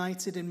perfectly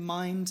united in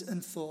mind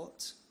and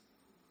thought.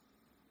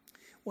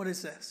 What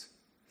is this?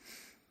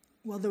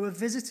 Well, there were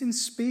visiting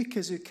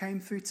speakers who came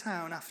through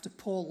town after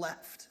Paul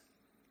left,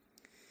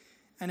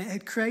 and it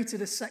had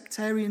created a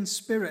sectarian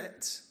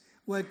spirit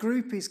where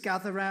groupies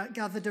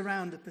gathered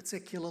around a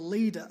particular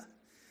leader.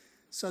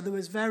 So there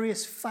was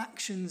various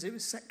factions. It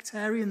was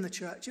sectarian, the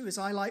church. It was,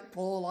 I like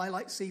Paul, I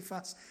like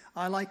Cephas,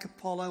 I like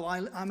Apollo,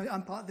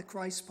 I'm part of the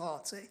Christ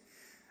party.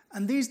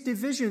 And these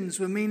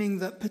divisions were meaning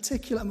that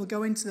particular, and we'll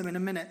go into them in a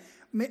minute,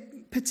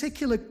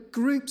 particular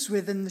groups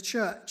within the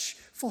church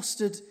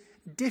fostered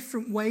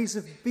different ways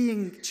of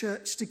being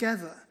church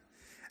together.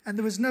 And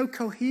there was no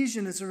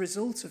cohesion as a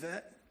result of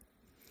it.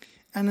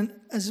 And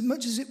as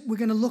much as we're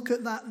going to look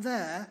at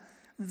that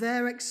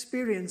their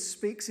experience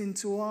speaks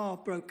into our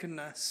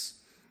brokenness,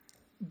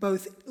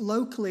 both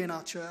locally in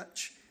our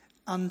church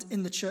and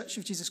in the Church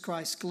of Jesus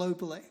Christ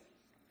globally.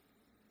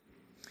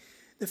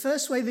 The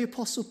first way the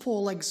Apostle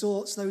Paul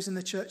exhorts those in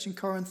the church in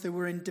Corinth who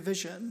were in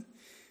division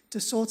to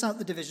sort out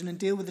the division and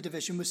deal with the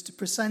division was to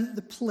present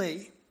the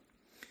plea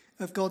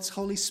of God's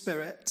Holy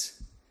Spirit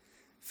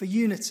for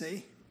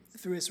unity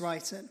through his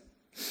writing.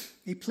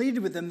 He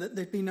pleaded with them that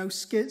there'd be no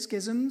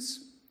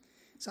schisms.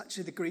 It's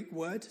actually the Greek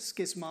word,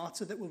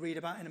 schismata, that we'll read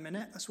about in a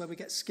minute. That's where we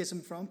get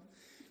schism from.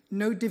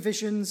 No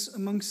divisions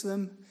amongst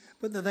them,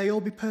 but that they all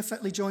be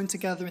perfectly joined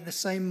together in the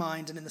same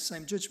mind and in the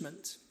same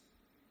judgment.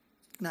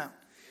 Now,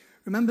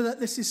 remember that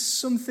this is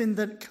something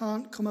that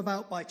can't come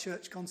about by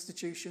church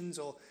constitutions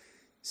or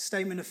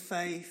statement of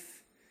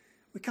faith.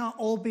 We can't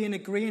all be in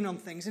agreeing on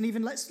things. And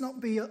even let's not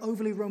be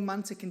overly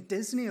romantic and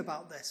Disney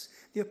about this.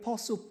 The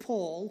Apostle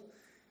Paul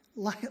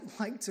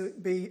liked to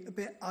be a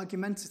bit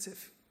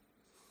argumentative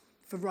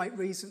for right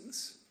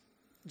reasons.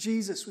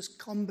 Jesus was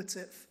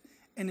combative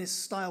in his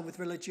style with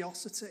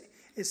religiosity.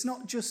 It's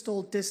not just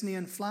all Disney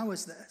and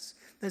flowers, this.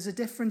 There's a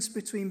difference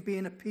between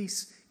being a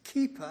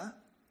peacekeeper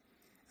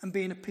and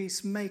being a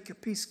peacemaker.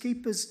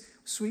 Peacekeepers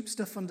sweep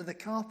stuff under the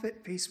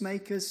carpet.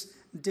 Peacemakers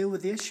deal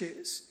with the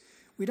issues.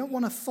 We don't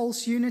want a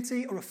false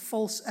unity or a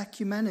false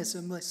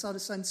ecumenism, this sort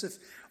of sense of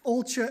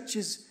all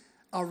churches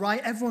are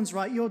right, everyone's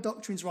right, your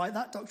doctrine's right,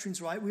 that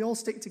doctrine's right. We all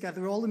stick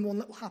together, we're all in one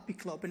little happy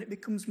club, and it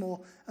becomes more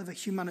of a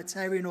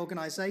humanitarian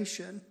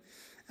organisation,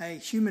 a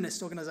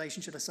humanist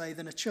organisation, should I say,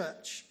 than a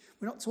church.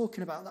 We're not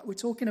talking about that. We're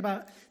talking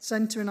about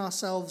centering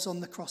ourselves on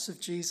the cross of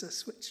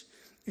Jesus, which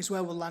is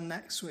where we'll land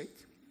next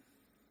week.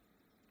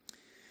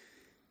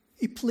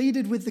 He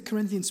pleaded with the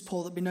Corinthians,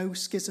 Paul, that there be no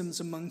schisms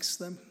amongst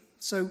them.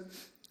 So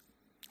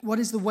what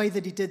is the way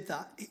that he did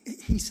that?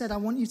 He said, I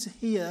want you to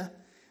hear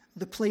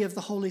the plea of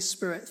the Holy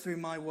Spirit through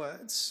my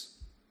words.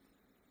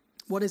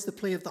 What is the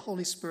plea of the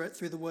Holy Spirit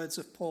through the words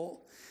of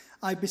Paul?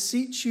 I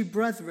beseech you,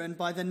 brethren,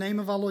 by the name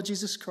of our Lord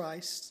Jesus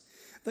Christ,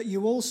 that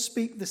you all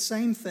speak the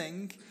same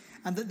thing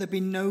and that there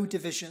be no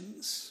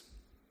divisions.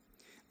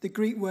 The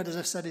Greek word, as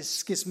I said, is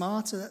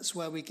schismata. That's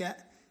where we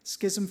get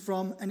schism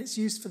from, and it's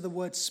used for the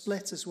word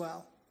split as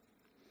well.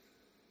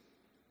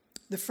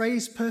 The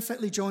phrase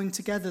perfectly joined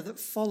together that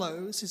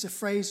follows is a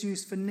phrase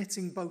used for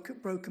knitting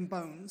broken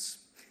bones.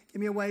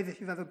 Give me a wave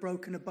if you've ever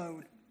broken a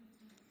bone.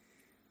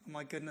 Oh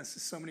my goodness,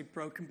 there's so many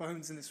broken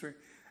bones in this room.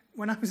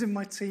 When I was in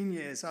my teen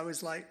years, I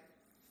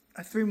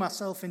threw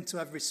myself into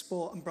every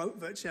sport and broke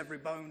virtually every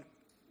bone.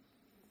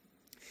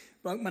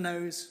 Broke my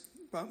nose,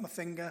 broke my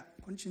finger,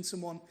 punching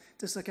someone,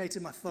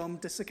 dislocated my thumb,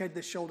 dislocated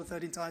this shoulder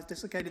 13 times,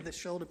 dislocated this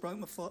shoulder, broke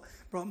my foot,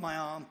 broke my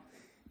arm.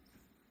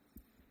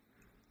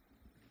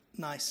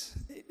 Nice.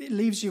 It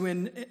leaves you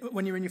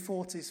when you're in your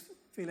 40s,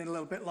 feeling a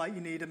little bit like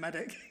you need a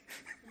medic.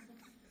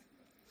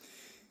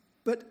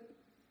 But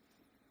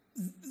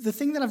the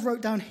thing that I've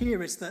wrote down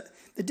here is that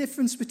the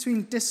difference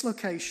between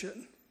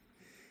dislocation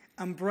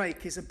and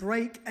break is a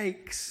break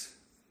aches,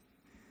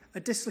 a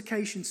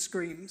dislocation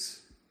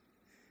screams.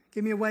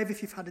 Give me a wave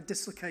if you've had a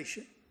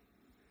dislocation.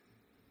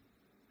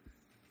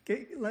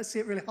 Let's see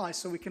it really high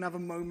so we can have a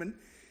moment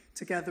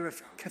together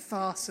of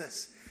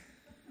catharsis.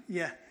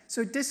 Yeah.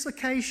 So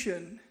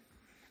dislocation,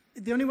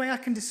 the only way I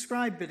can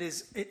describe it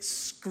is it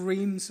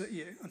screams at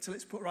you until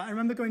it's put right. I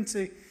remember going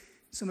to,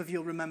 some of you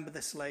will remember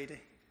this lady.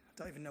 I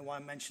don't even know why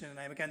I'm mentioning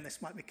her name. Again,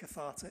 this might be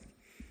cathartic.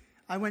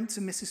 I went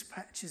to Mrs.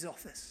 Petch's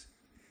office.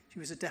 She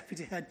was a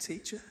deputy head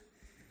teacher.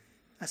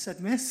 I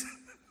said, Miss,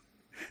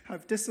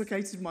 I've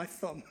dislocated my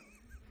thumb.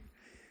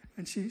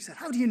 And she said,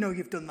 how do you know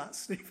you've done that,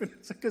 Stephen? I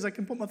said, because I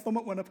can put my thumb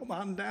up when I put my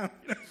hand down.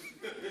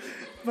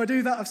 If I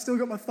do that, I've still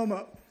got my thumb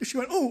up. She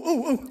went,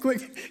 oh,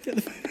 quick, get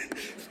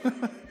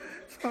the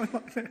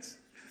like this.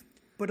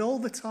 But all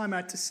the time I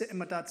had to sit in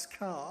my dad's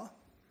car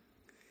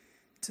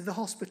to the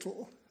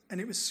hospital, and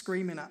it was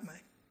screaming at me.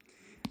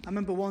 I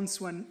remember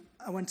once when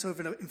I went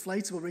over an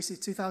inflatable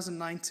recently,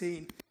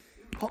 2019,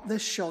 popped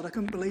this shoulder, I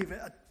couldn't believe it.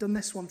 I'd done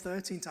this one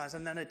 13 times,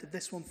 and then I did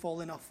this one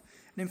falling off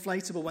an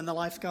inflatable when the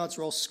lifeguards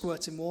were all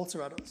squirting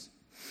water at us.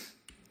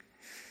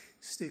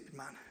 Stupid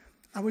man.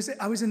 I was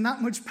in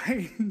that much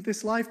pain.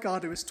 This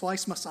lifeguard who was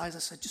twice my size, I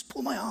said, just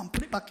pull my arm,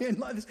 put it back in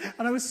like this.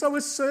 And I was so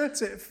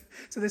assertive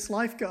to this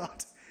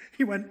lifeguard.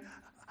 He went,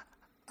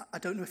 I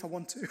don't know if I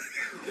want to.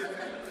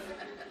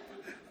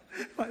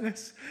 Like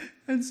this.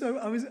 And so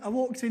I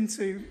walked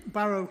into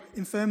Barrow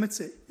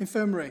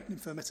Infirmary,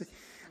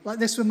 like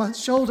this with my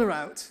shoulder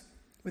out,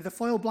 with a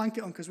foil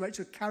blanket on because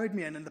Rachel carried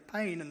me in, and the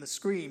pain and the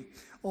scream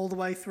all the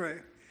way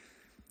through.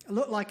 I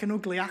looked like an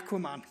ugly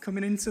Aquaman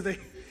coming into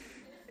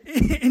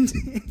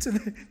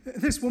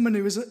this woman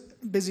who was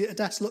busy at a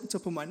desk looked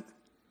up and went,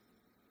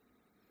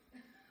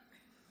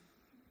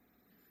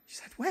 she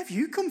said, where have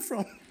you come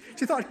from?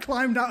 She thought I'd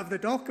climbed out of the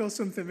dock or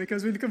something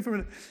because we'd come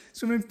from a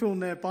swimming pool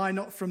nearby,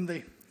 not from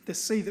the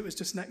sea that was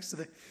just next to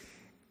the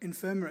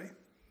infirmary.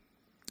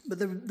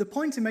 But the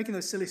point in making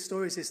those silly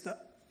stories is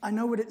that I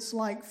know what it's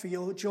like for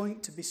your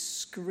joint to be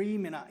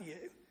screaming at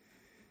you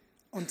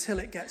until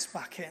it gets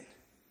back in.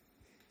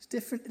 It's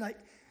different. Like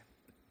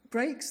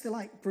breaks, they're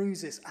like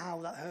bruises.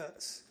 Ow, that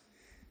hurts.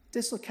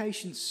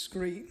 Dislocations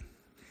scream.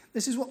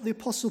 This is what the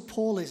Apostle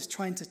Paul is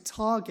trying to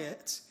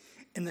target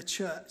in the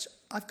church.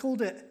 I've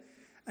called it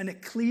an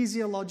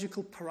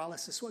ecclesiological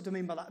paralysis. What do I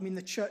mean by that? I mean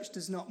the church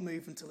does not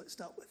move until it's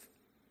dealt with.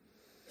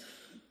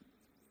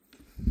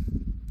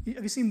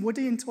 Have you seen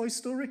Woody in Toy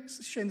Story? It's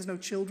a shame there's no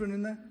children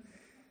in there.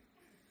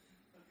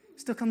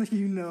 Stuck on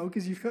the,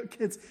 because you've got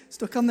kids,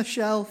 stuck on the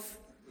shelf.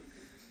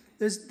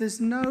 There's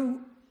no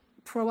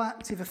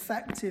proactive,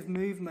 effective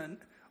movement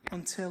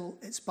until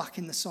it's back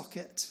in the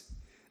socket.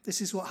 This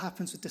is what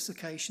happens with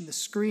dislocation. The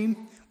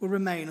scream will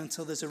remain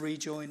until there's a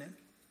rejoining.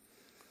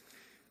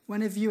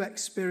 When have you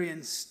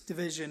experienced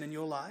division in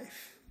your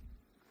life?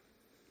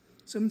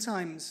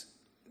 Sometimes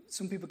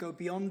some people go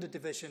beyond a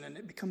division and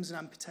it becomes an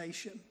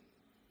amputation.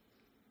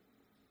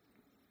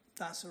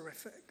 That's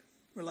horrific.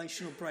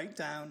 Relational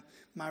breakdown,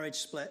 marriage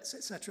splits,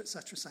 etc.,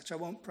 etc., etc.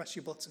 I won't press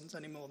your buttons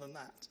any more than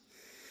that.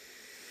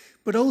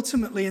 But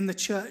ultimately in the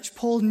church,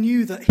 Paul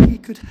knew that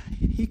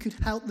he could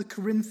help the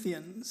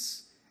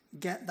Corinthians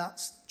get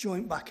that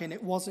joint back in.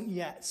 It wasn't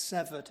yet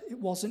severed. It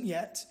wasn't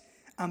yet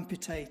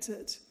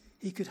amputated.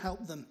 He could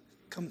help them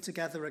come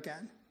together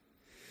again.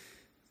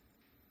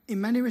 In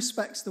many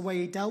respects, the way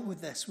he dealt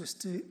with this was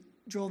to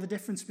draw the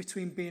difference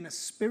between being a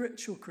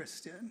spiritual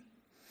Christian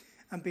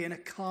and being a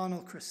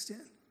carnal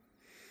Christian.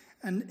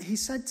 And he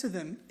said to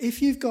them,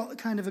 if you've got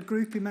kind of a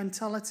groupie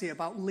mentality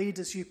about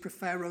leaders you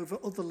prefer over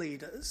other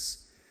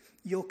leaders,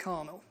 you're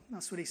carnal.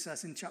 That's what he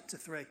says in chapter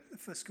 3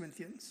 of 1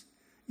 Corinthians.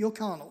 You're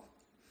carnal.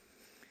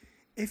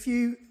 If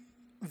you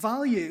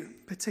value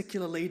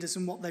particular leaders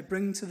and what they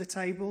bring to the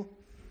table,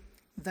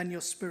 then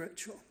you're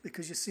spiritual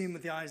because you're seen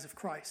with the eyes of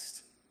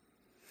Christ.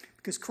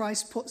 Because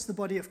Christ puts the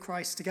body of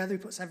Christ together. He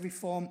puts every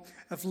form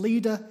of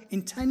leader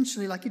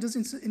intentionally, like he does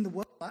in the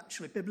world,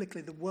 actually,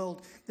 biblically, the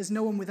world. There's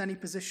no one with any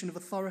position of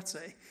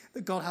authority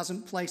that God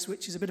hasn't placed,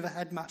 which is a bit of a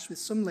head mash with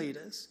some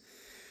leaders.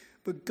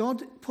 But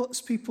God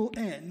puts people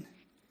in,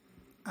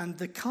 and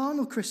the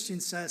carnal Christian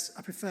says,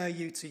 I prefer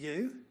you to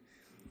you.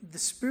 The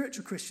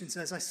spiritual Christian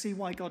says, I see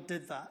why God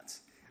did that.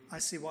 I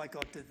see why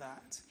God did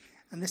that.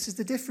 And this is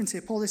the difference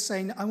here. Paul is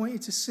saying, I want you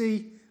to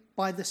see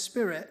by the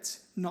Spirit,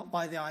 not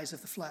by the eyes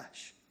of the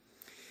flesh.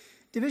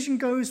 Division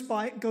goes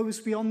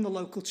beyond the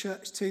local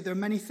church too. There aren't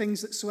many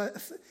things that so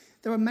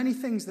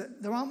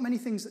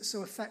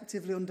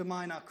effectively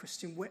undermine our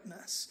Christian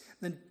witness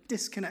than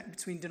disconnect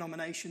between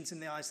denominations in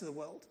the eyes of the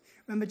world.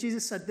 Remember,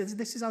 Jesus said,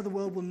 this is how the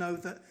world will know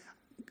that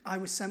I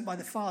was sent by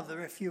the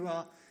Father, if you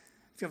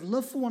have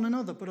love for one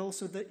another, but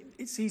also that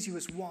it sees you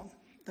as one,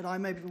 that I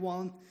may be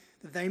one,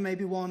 that they may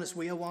be one, as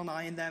we are one,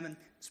 I and them. And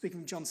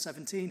speaking of John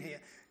 17 here,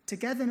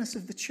 togetherness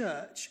of the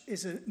church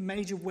is a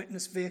major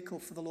witness vehicle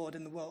for the Lord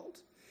in the world.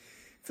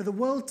 For the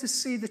world to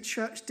see the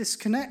church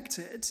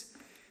disconnected,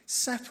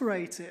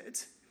 separated,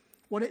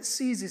 what it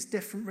sees is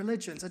different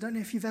religions. I don't know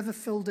if you've ever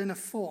filled in a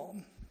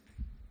form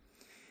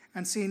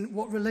and seen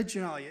what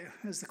religion are you,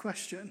 as the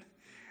question.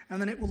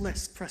 And then it will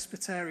list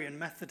Presbyterian,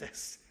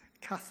 Methodist,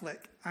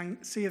 Catholic,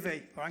 C of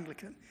E or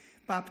Anglican,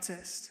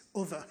 Baptist,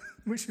 other,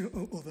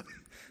 other,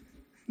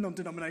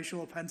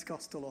 non-denominational or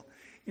Pentecostal, or,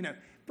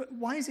 But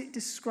why is it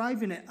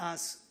describing it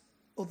as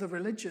other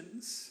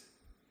religions?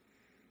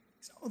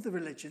 It's not other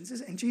religions,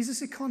 is it? In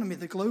Jesus' economy,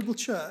 the global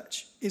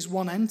church is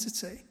one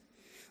entity.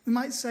 We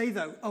might say,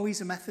 though,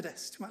 he's a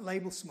Methodist. We might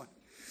label someone.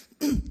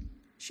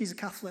 She's a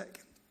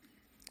Catholic.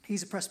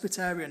 He's a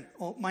Presbyterian.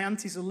 Or my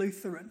auntie's a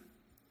Lutheran.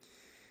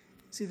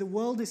 See, the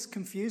world is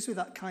confused with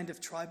that kind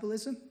of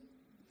tribalism.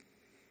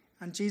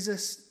 And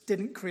Jesus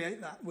didn't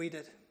create that. We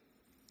did.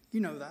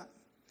 You know that.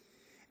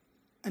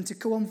 And to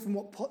go on from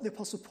what the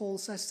Apostle Paul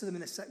says to them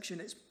in this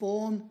section, it's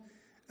born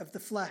of the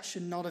flesh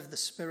and not of the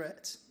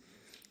Spirit.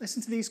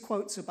 Listen to these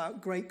quotes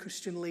about great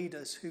Christian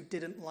leaders who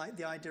didn't like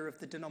the idea of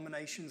the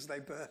denominations they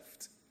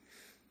birthed.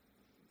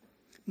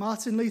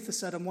 Martin Luther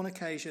said on one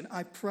occasion,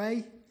 I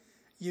pray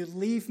you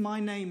leave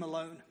my name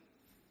alone.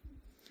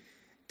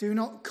 Do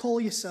not call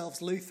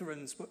yourselves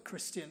Lutherans, but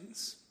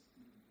Christians.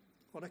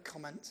 What a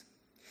comment.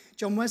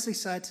 John Wesley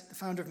said, the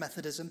founder of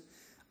Methodism,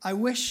 I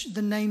wish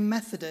the name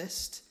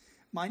Methodist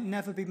might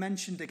never be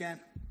mentioned again,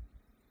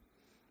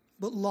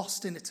 but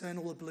lost in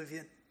eternal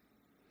oblivion.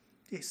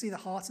 Do you see the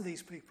heart of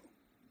these people?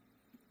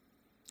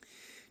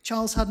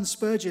 Charles Haddon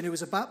Spurgeon, who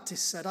was a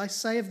Baptist, said, I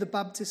say of the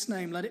Baptist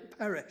name, let it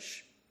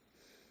perish,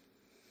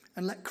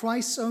 and let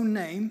Christ's own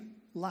name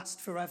last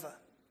forever.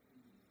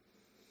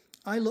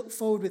 I look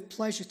forward with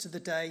pleasure to the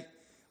day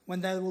when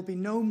there will be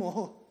no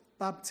more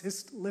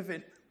Baptist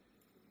living.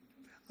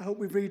 I hope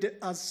we read it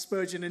as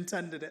Spurgeon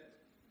intended it.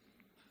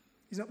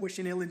 He's not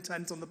wishing ill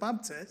intent on the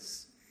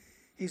Baptists.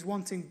 He's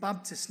wanting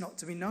Baptists not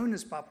to be known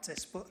as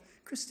Baptists, but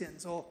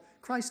Christians or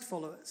Christ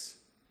followers.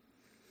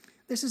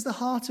 This is the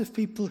heart of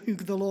people who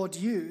the Lord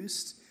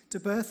used to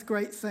birth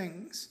great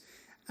things.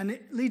 And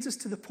it leads us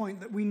to the point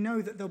that we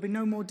know that there'll be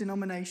no more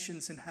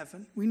denominations in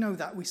heaven. We know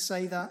that. We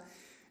say that.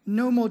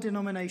 No more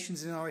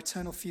denominations in our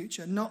eternal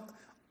future.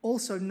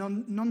 Also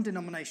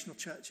non-denominational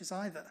churches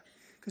either,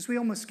 because we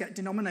almost get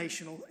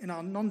denominational in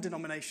our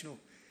non-denominational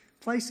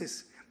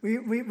places. We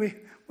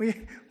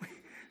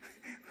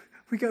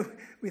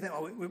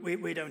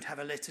don't have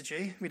a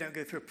liturgy. We don't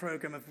go through a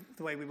program of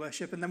the way we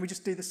worship, and then we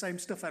just do the same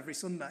stuff every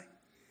Sunday.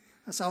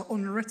 That's our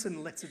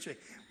unwritten liturgy.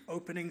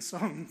 Opening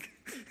song,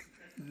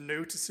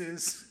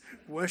 notices,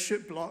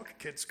 worship block,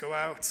 kids go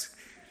out,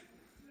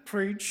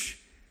 preach,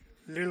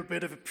 little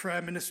bit of a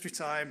prayer ministry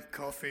time,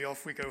 coffee,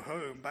 off we go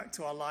home, back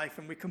to our life,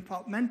 and we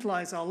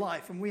compartmentalize our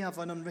life, and we have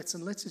an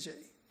unwritten liturgy.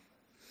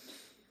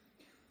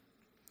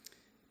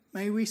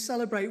 May we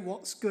celebrate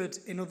what's good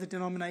in other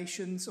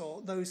denominations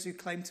or those who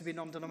claim to be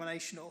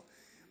non-denominational,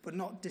 but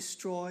not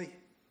destroy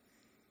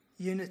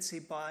unity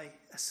by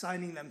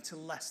assigning them to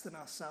less than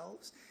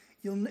ourselves.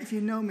 If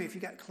you know me, if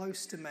you get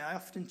close to me, I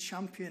often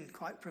champion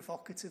quite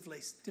provocatively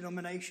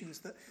denominations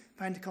that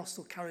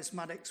Pentecostal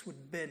charismatics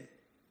would bin.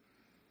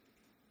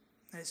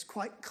 And it's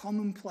quite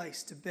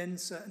commonplace to bin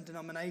certain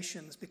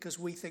denominations because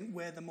we think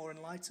we're the more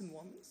enlightened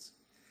ones.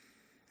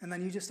 And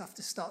then you just have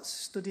to start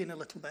studying a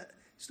little bit.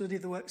 Study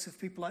the works of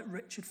people like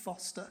Richard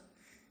Foster,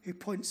 who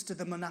points to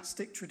the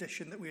monastic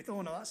tradition that we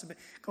thought, that's a bit.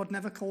 God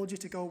never called you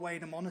to go away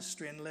in a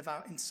monastery and live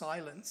out in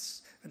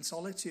silence and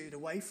solitude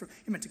away from.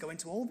 He meant to go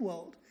into old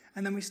world.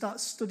 And then we start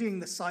studying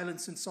the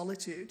silence and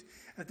solitude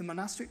of the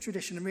monastic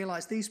tradition and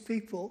realize these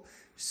people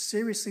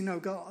seriously know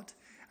God.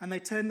 And they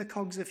turn the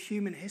cogs of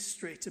human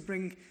history to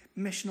bring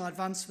missional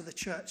advance for the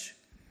church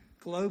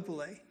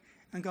globally.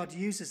 And God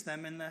uses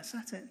them in their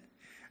setting.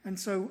 And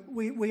so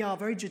we are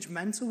very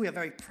judgmental. We are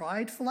very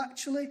prideful,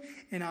 actually,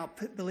 in our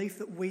belief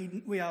that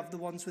we are the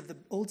ones with the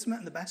ultimate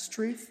and the best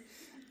truth.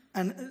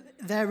 And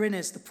therein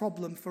is the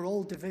problem for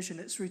all division.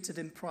 It's rooted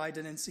in pride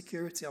and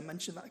insecurity. I'll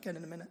mention that again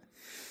in a minute.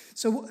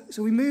 So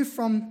we move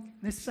from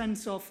this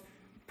sense of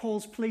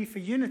Paul's plea for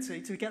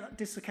unity to get that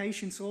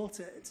dislocation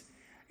sorted.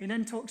 He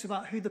then talks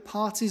about who the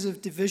parties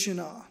of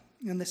division are.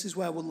 And this is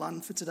where we'll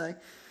land for today.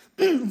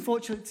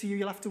 Unfortunately to you,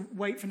 you'll have to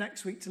wait for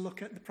next week to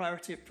look at the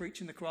priority of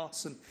preaching the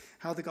cross and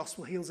how the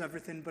gospel heals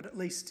everything, but at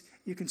least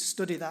you can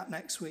study that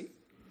next week.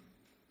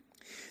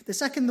 The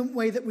second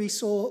way that we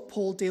saw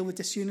Paul deal with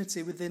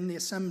disunity within the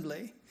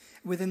assembly,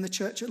 within the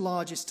church at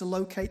large, is to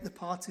locate the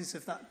parties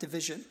of that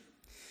division,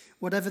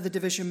 whatever the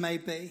division may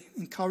be.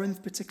 In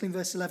Corinth, particularly in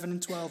verse 11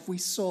 and 12, we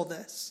saw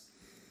this.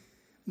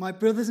 My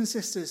brothers and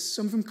sisters,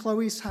 some from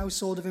Chloe's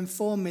household have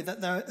informed me that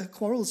there are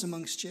quarrels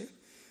amongst you.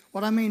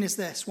 What I mean is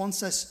this. One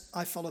says,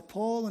 I follow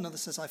Paul. Another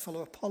says, I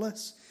follow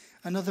Apollos.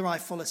 Another, I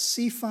follow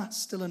Cephas.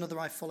 Still another,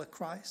 I follow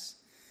Christ.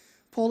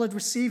 Paul had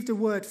received a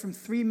word from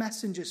 3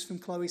 messengers from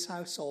Chloe's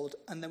household,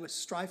 and there were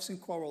strifes and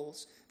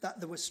quarrels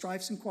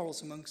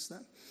amongst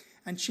them.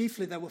 And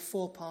chiefly there were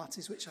 4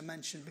 parties, which I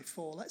mentioned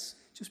before. Let's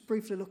just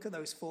briefly look at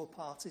those 4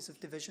 parties of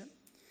division.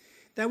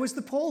 There was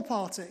the Paul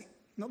party,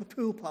 not the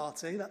pool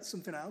party. That's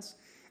something else.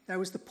 There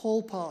was the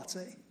Paul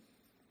party.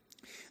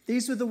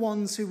 These were the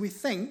ones who we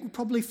think were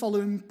probably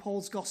following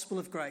Paul's gospel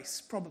of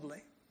grace,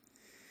 probably.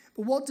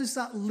 But what does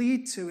that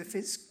lead to if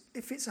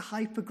it's a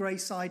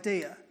hyper-grace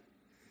idea?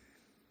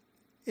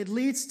 It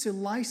leads to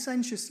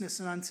licentiousness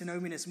and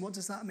antinomianism. What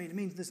does that mean? It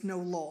means there's no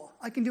law.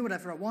 I can do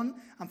whatever I want.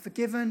 I'm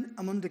forgiven.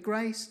 I'm under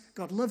grace.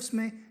 God loves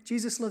me.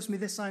 Jesus loves me.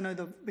 This I know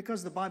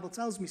because the Bible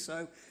tells me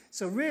so.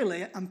 So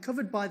really, I'm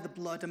covered by the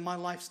blood, and my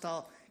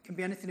lifestyle can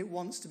be anything it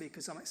wants to be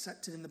because I'm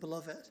accepted in the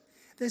beloved.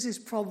 This is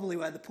probably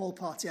where the Paul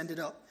party ended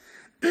up,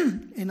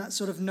 in that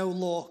sort of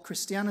no-law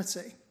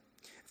Christianity.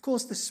 Of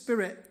course, the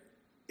Spirit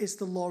is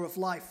the law of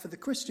life for the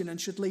Christian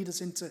and should lead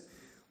us into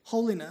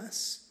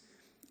holiness.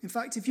 In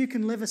fact, if you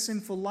can live a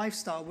sinful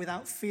lifestyle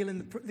without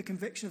feeling the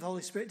conviction of the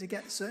Holy Spirit to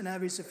get certain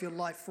areas of your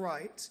life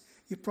right,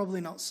 you're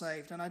probably not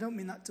saved. And I don't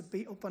mean that to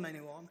beat up on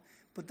anyone,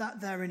 but that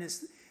therein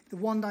is the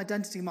one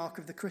identity mark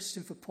of the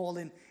Christian for Paul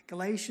in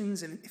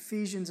Galatians and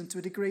Ephesians, and to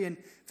a degree in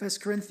 1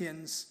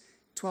 Corinthians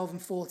 12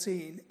 and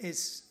 14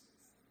 is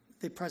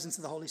the presence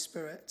of the Holy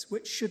Spirit,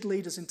 which should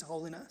lead us into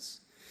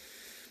holiness.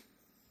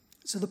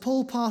 So the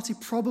Paul party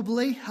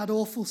probably had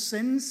awful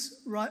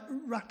sins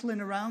rattling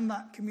around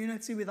that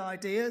community with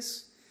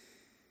ideas.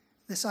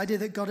 This idea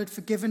that God had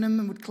forgiven them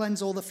and would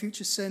cleanse all the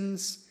future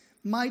sins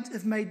might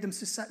have made them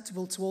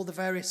susceptible to all the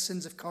various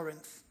sins of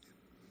Corinth.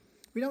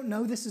 We don't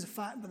know this as a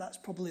fact, but that's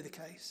probably the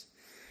case.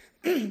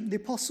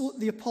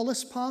 The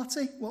Apollos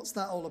party, what's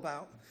that all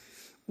about?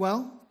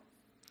 Well,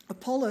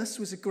 Apollos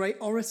was a great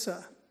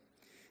orator.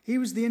 He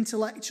was the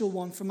intellectual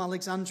one from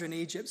Alexandria in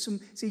Egypt.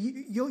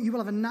 You will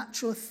have a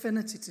natural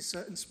affinity to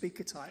certain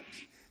speaker types.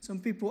 Some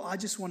people, I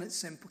just want it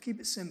simple. Keep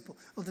it simple.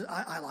 Others,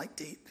 I like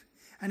deep.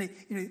 And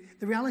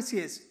the reality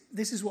is,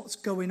 this is what's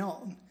going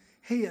on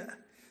here.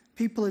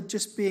 People are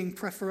just being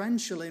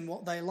preferential in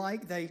what they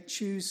like. They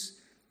choose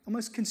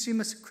almost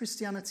consumer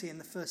Christianity in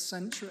the first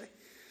century.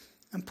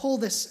 And Paul,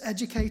 this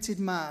educated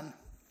man,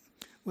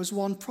 was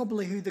one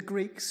probably who the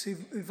Greeks who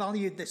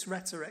valued this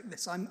rhetoric,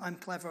 this I'm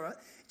clever.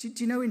 Do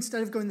you know,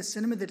 instead of going to the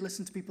cinema, they'd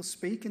listen to people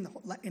speak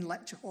in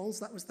lecture halls.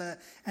 That was their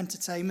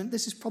entertainment.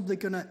 This is probably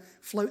going to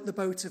float the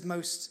boat of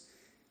most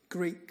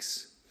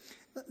Greeks.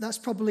 That's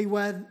probably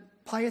where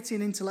piety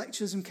and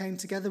intellectualism came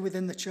together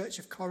within the church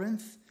of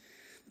Corinth.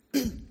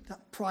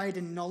 That pride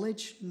in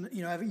knowledge,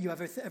 you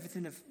have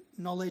everything of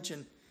knowledge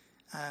and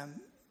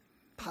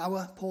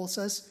power, Paul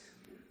says.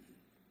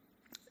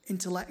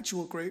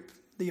 Intellectual group,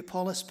 the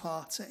Apollos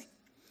party.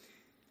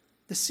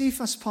 The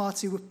Cephas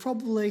party were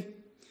probably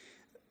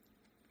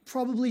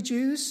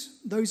Jews,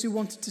 those who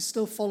wanted to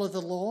still follow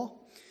the law,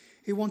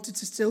 who wanted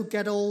to still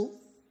get all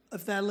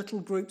of their little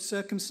group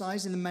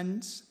circumcised in the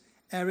men's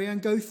area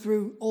and go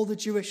through all the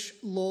Jewish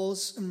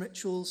laws and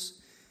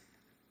rituals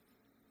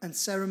and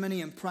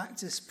ceremony and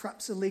practice,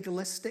 perhaps a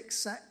legalistic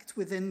sect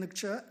within the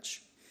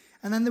church.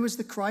 And then there was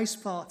the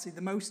Christ party,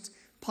 the most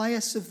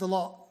pious of the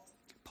lot,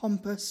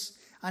 pompous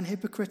and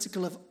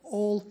hypocritical of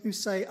all who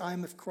say, I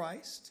am of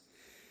Christ,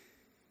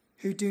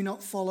 who do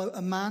not follow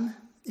a man.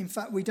 In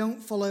fact, we don't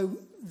follow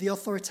the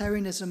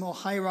authoritarianism or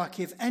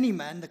hierarchy of any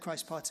men, the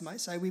Christ party might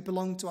say. We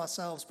belong to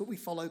ourselves, but we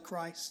follow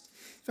Christ.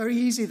 Very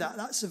easy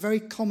that's a very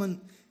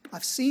common,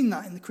 I've seen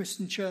that in the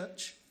Christian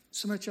church.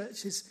 Some of the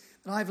churches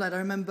that I've led, I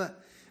remember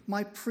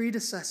my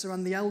predecessor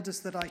and the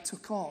elders that I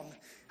took on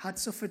had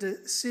suffered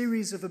a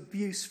series of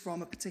abuse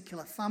from a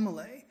particular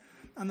family.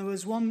 And there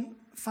was one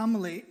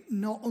family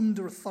not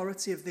under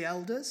authority of the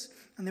elders,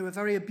 and they were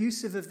very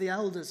abusive of the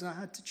elders, and I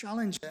had to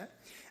challenge it.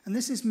 And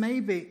this is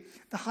maybe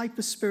the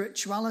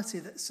hyper-spirituality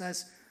that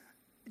says,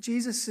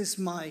 Jesus is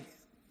my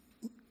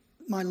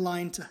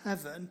line to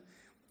heaven,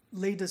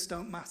 leaders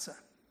don't matter.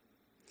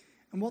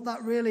 And what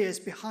that really is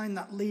behind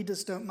that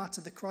leaders don't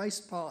matter, the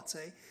Christ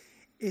party,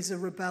 is a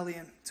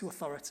rebellion to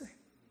authority.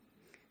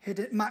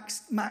 Hidden,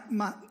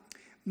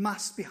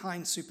 masked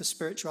behind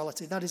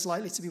super-spirituality. That is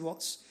likely to be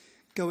what's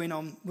going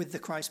on with the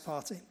Christ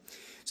party.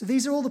 So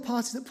these are all the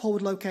parties that Paul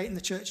would locate in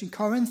the church in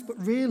Corinth, but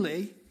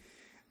really,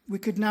 we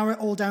could narrow it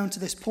all down to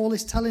this. Paul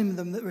is telling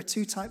them that there are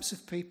two types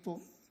of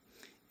people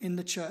in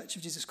the church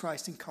of Jesus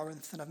Christ in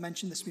Corinth, and I've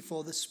mentioned this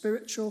before, the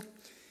spiritual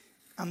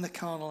and the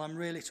carnal. I'm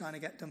really trying to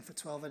get done for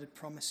 12, I did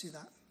promise you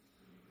that.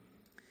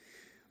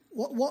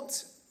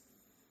 What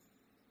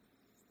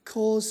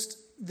caused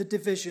the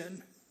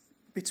division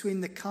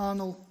between the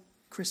carnal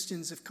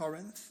Christians of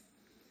Corinth?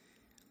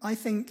 I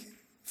think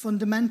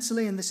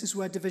fundamentally, and this is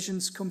where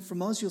divisions come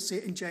from us, you'll see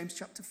it in James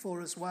chapter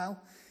 4 as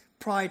well,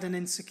 pride and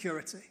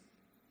insecurity.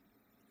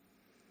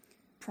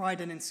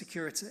 Pride and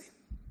insecurity.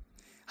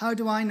 How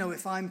do I know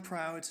if I'm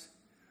proud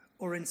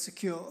or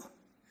insecure?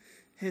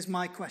 Here's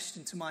my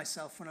question to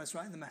myself when I was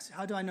writing the message.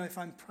 How do I know if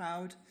I'm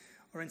proud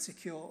or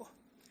insecure?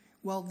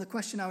 Well, the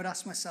question I would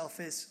ask myself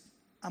is,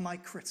 am I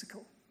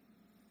critical?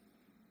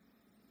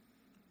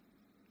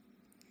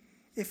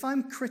 If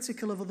I'm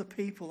critical of other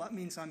people, that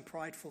means I'm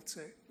prideful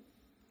too.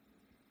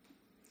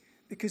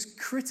 Because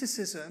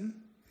criticism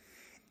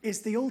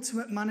is the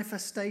ultimate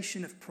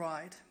manifestation of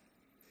pride,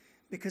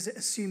 because it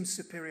assumes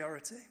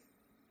superiority.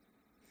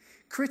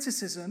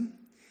 Criticism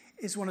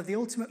is one of the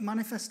ultimate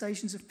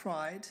manifestations of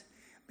pride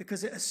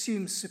because it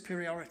assumes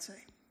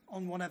superiority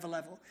on whatever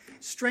level.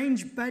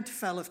 Strange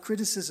bedfellow of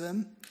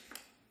criticism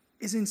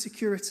is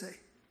insecurity.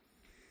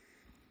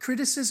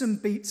 Criticism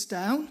beats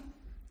down.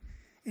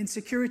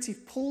 Insecurity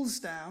pulls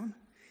down.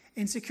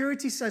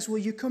 Insecurity says, well,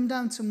 you come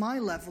down to my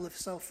level of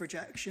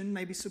self-rejection,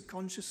 maybe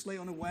subconsciously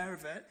unaware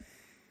of it.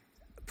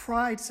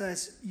 Pride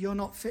says, you're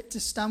not fit to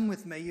stand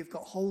with me. You've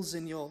got holes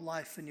in your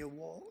life and your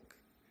walk.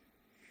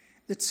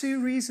 The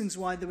two reasons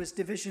why there was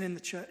division in the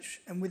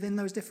church and within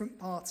those different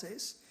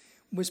parties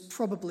was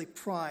probably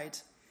pride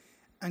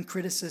and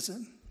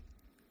criticism.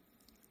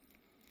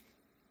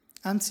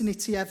 Anthony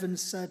T.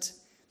 Evans said,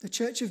 the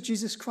Church of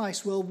Jesus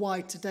Christ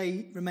worldwide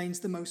today remains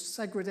the most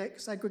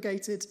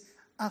segregated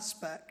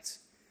aspect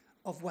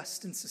of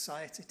Western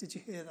society. Did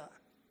you hear that?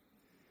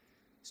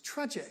 It's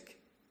tragic.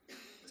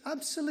 It's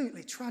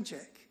absolutely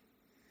tragic.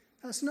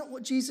 That's not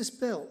what Jesus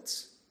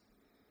built.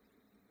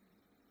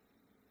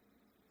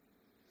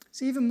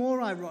 It's even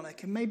more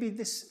ironic, and maybe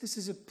this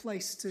is a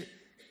place to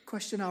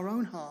question our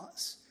own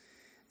hearts,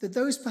 that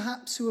those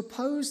perhaps who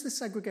oppose the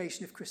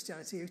segregation of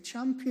Christianity, who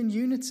champion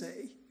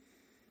unity,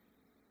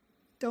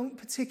 don't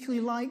particularly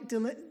like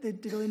the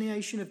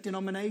delineation of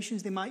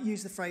denominations. They might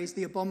use the phrase,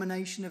 the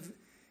abomination of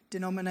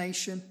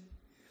denomination.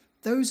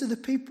 Those are the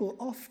people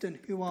often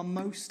who are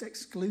most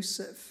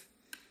exclusive,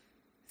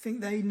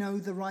 think they know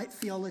the right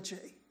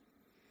theology,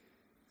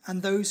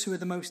 and those who are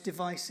the most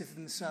divisive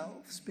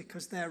themselves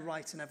because they're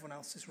right and everyone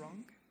else is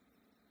wrong.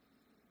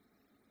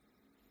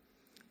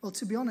 Well,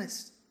 to be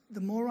honest,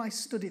 the more I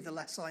study, the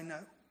less I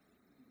know.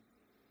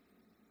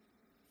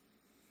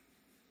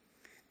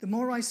 The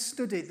more I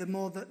study, the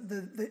more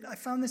that I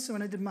found this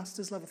when I did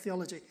master's level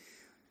theology.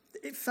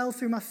 It fell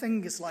through my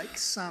fingers like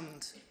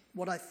sand,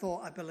 what I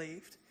thought I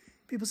believed.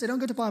 People say, don't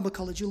go to Bible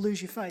college, you'll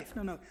lose your faith.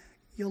 No,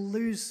 you'll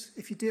lose,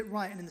 if you do it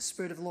right and in the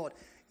Spirit of the Lord,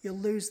 you'll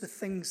lose the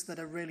things that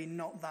are really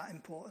not that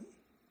important.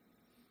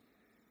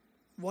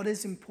 What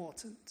is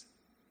important?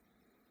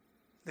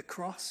 The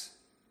cross,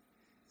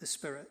 the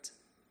Spirit.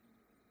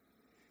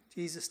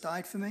 Jesus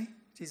died for me,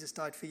 Jesus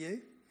died for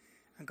you,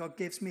 and God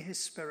gives me his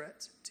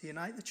Spirit to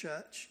unite the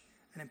church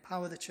and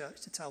empower the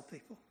church to tell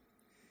people.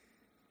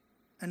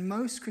 And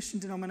most Christian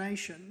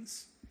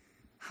denominations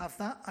have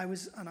that.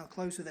 And I'll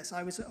close with this.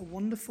 I was at a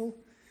wonderful,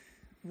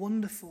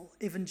 wonderful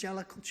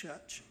evangelical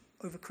church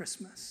over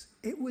Christmas.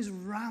 It was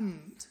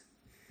rammed.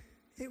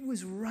 It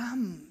was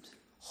rammed.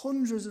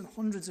 Hundreds and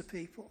hundreds of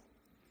people.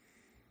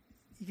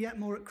 You get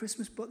more at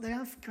Christmas, but they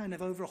have kind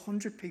of over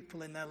 100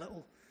 people in their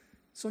little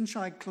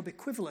Sunshine Club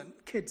equivalent.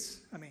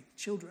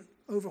 Children.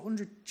 Over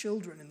 100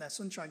 children in their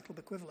Sunshine Club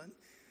equivalent.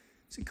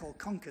 What's it called?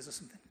 Conkers or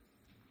something?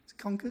 Is it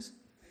Conkers?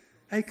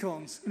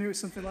 Acorns. I knew it was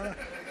something like that.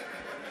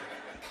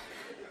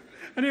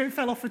 I knew it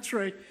fell off a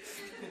tree.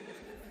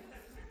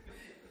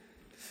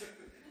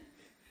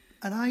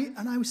 And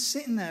I was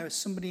sitting there as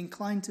somebody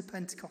inclined to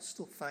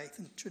Pentecostal faith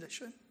and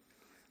tradition,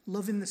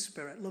 loving the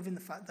Spirit, loving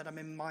the fact that I'm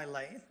in my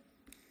lane.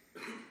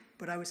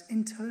 But I was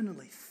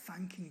internally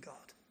thanking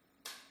God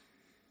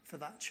for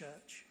that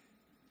church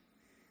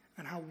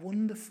and how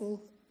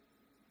wonderful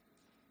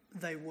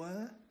they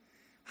were,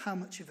 how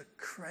much of a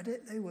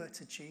credit they were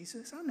to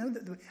Jesus. I know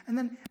that they were. And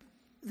then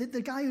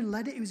the guy who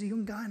led it, he was a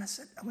young guy, and I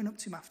went up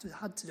to him after I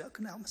had to do it. I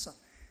couldn't help myself.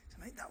 I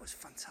said, mate, that was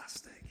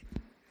fantastic.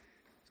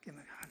 Just give him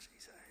a hand. He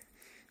said,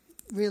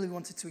 really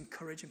wanted to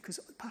encourage him because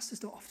pastors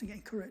don't often get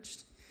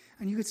encouraged.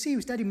 And you could see he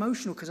was dead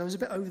emotional because I was a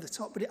bit over the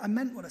top, but I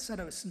meant what I said.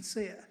 I was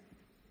sincere.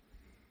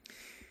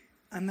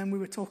 And then we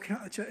were talking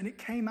at the church, and it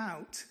came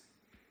out,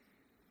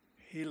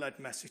 he led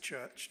Messy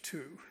Church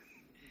too.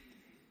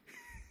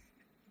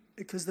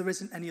 Because there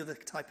isn't any other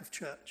type of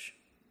church.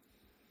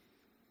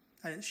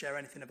 I didn't share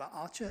anything about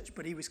our church,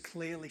 but he was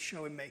clearly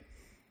showing me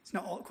it's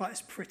not quite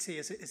as pretty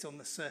as it is on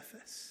the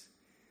surface.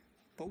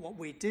 But what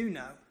we do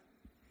know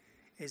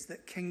is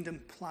that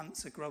kingdom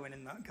plants are growing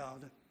in that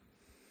garden.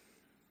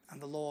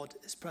 And the Lord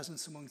is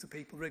present among the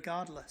people,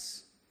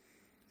 regardless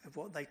of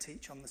what they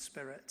teach on the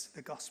Spirit.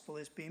 The gospel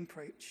is being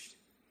preached,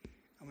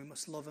 and we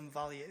must love and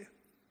value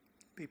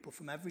people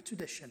from every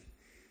tradition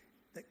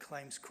that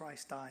claims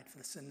Christ died for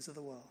the sins of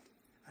the world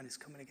and is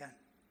coming again.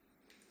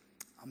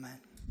 Amen.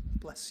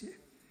 Bless you.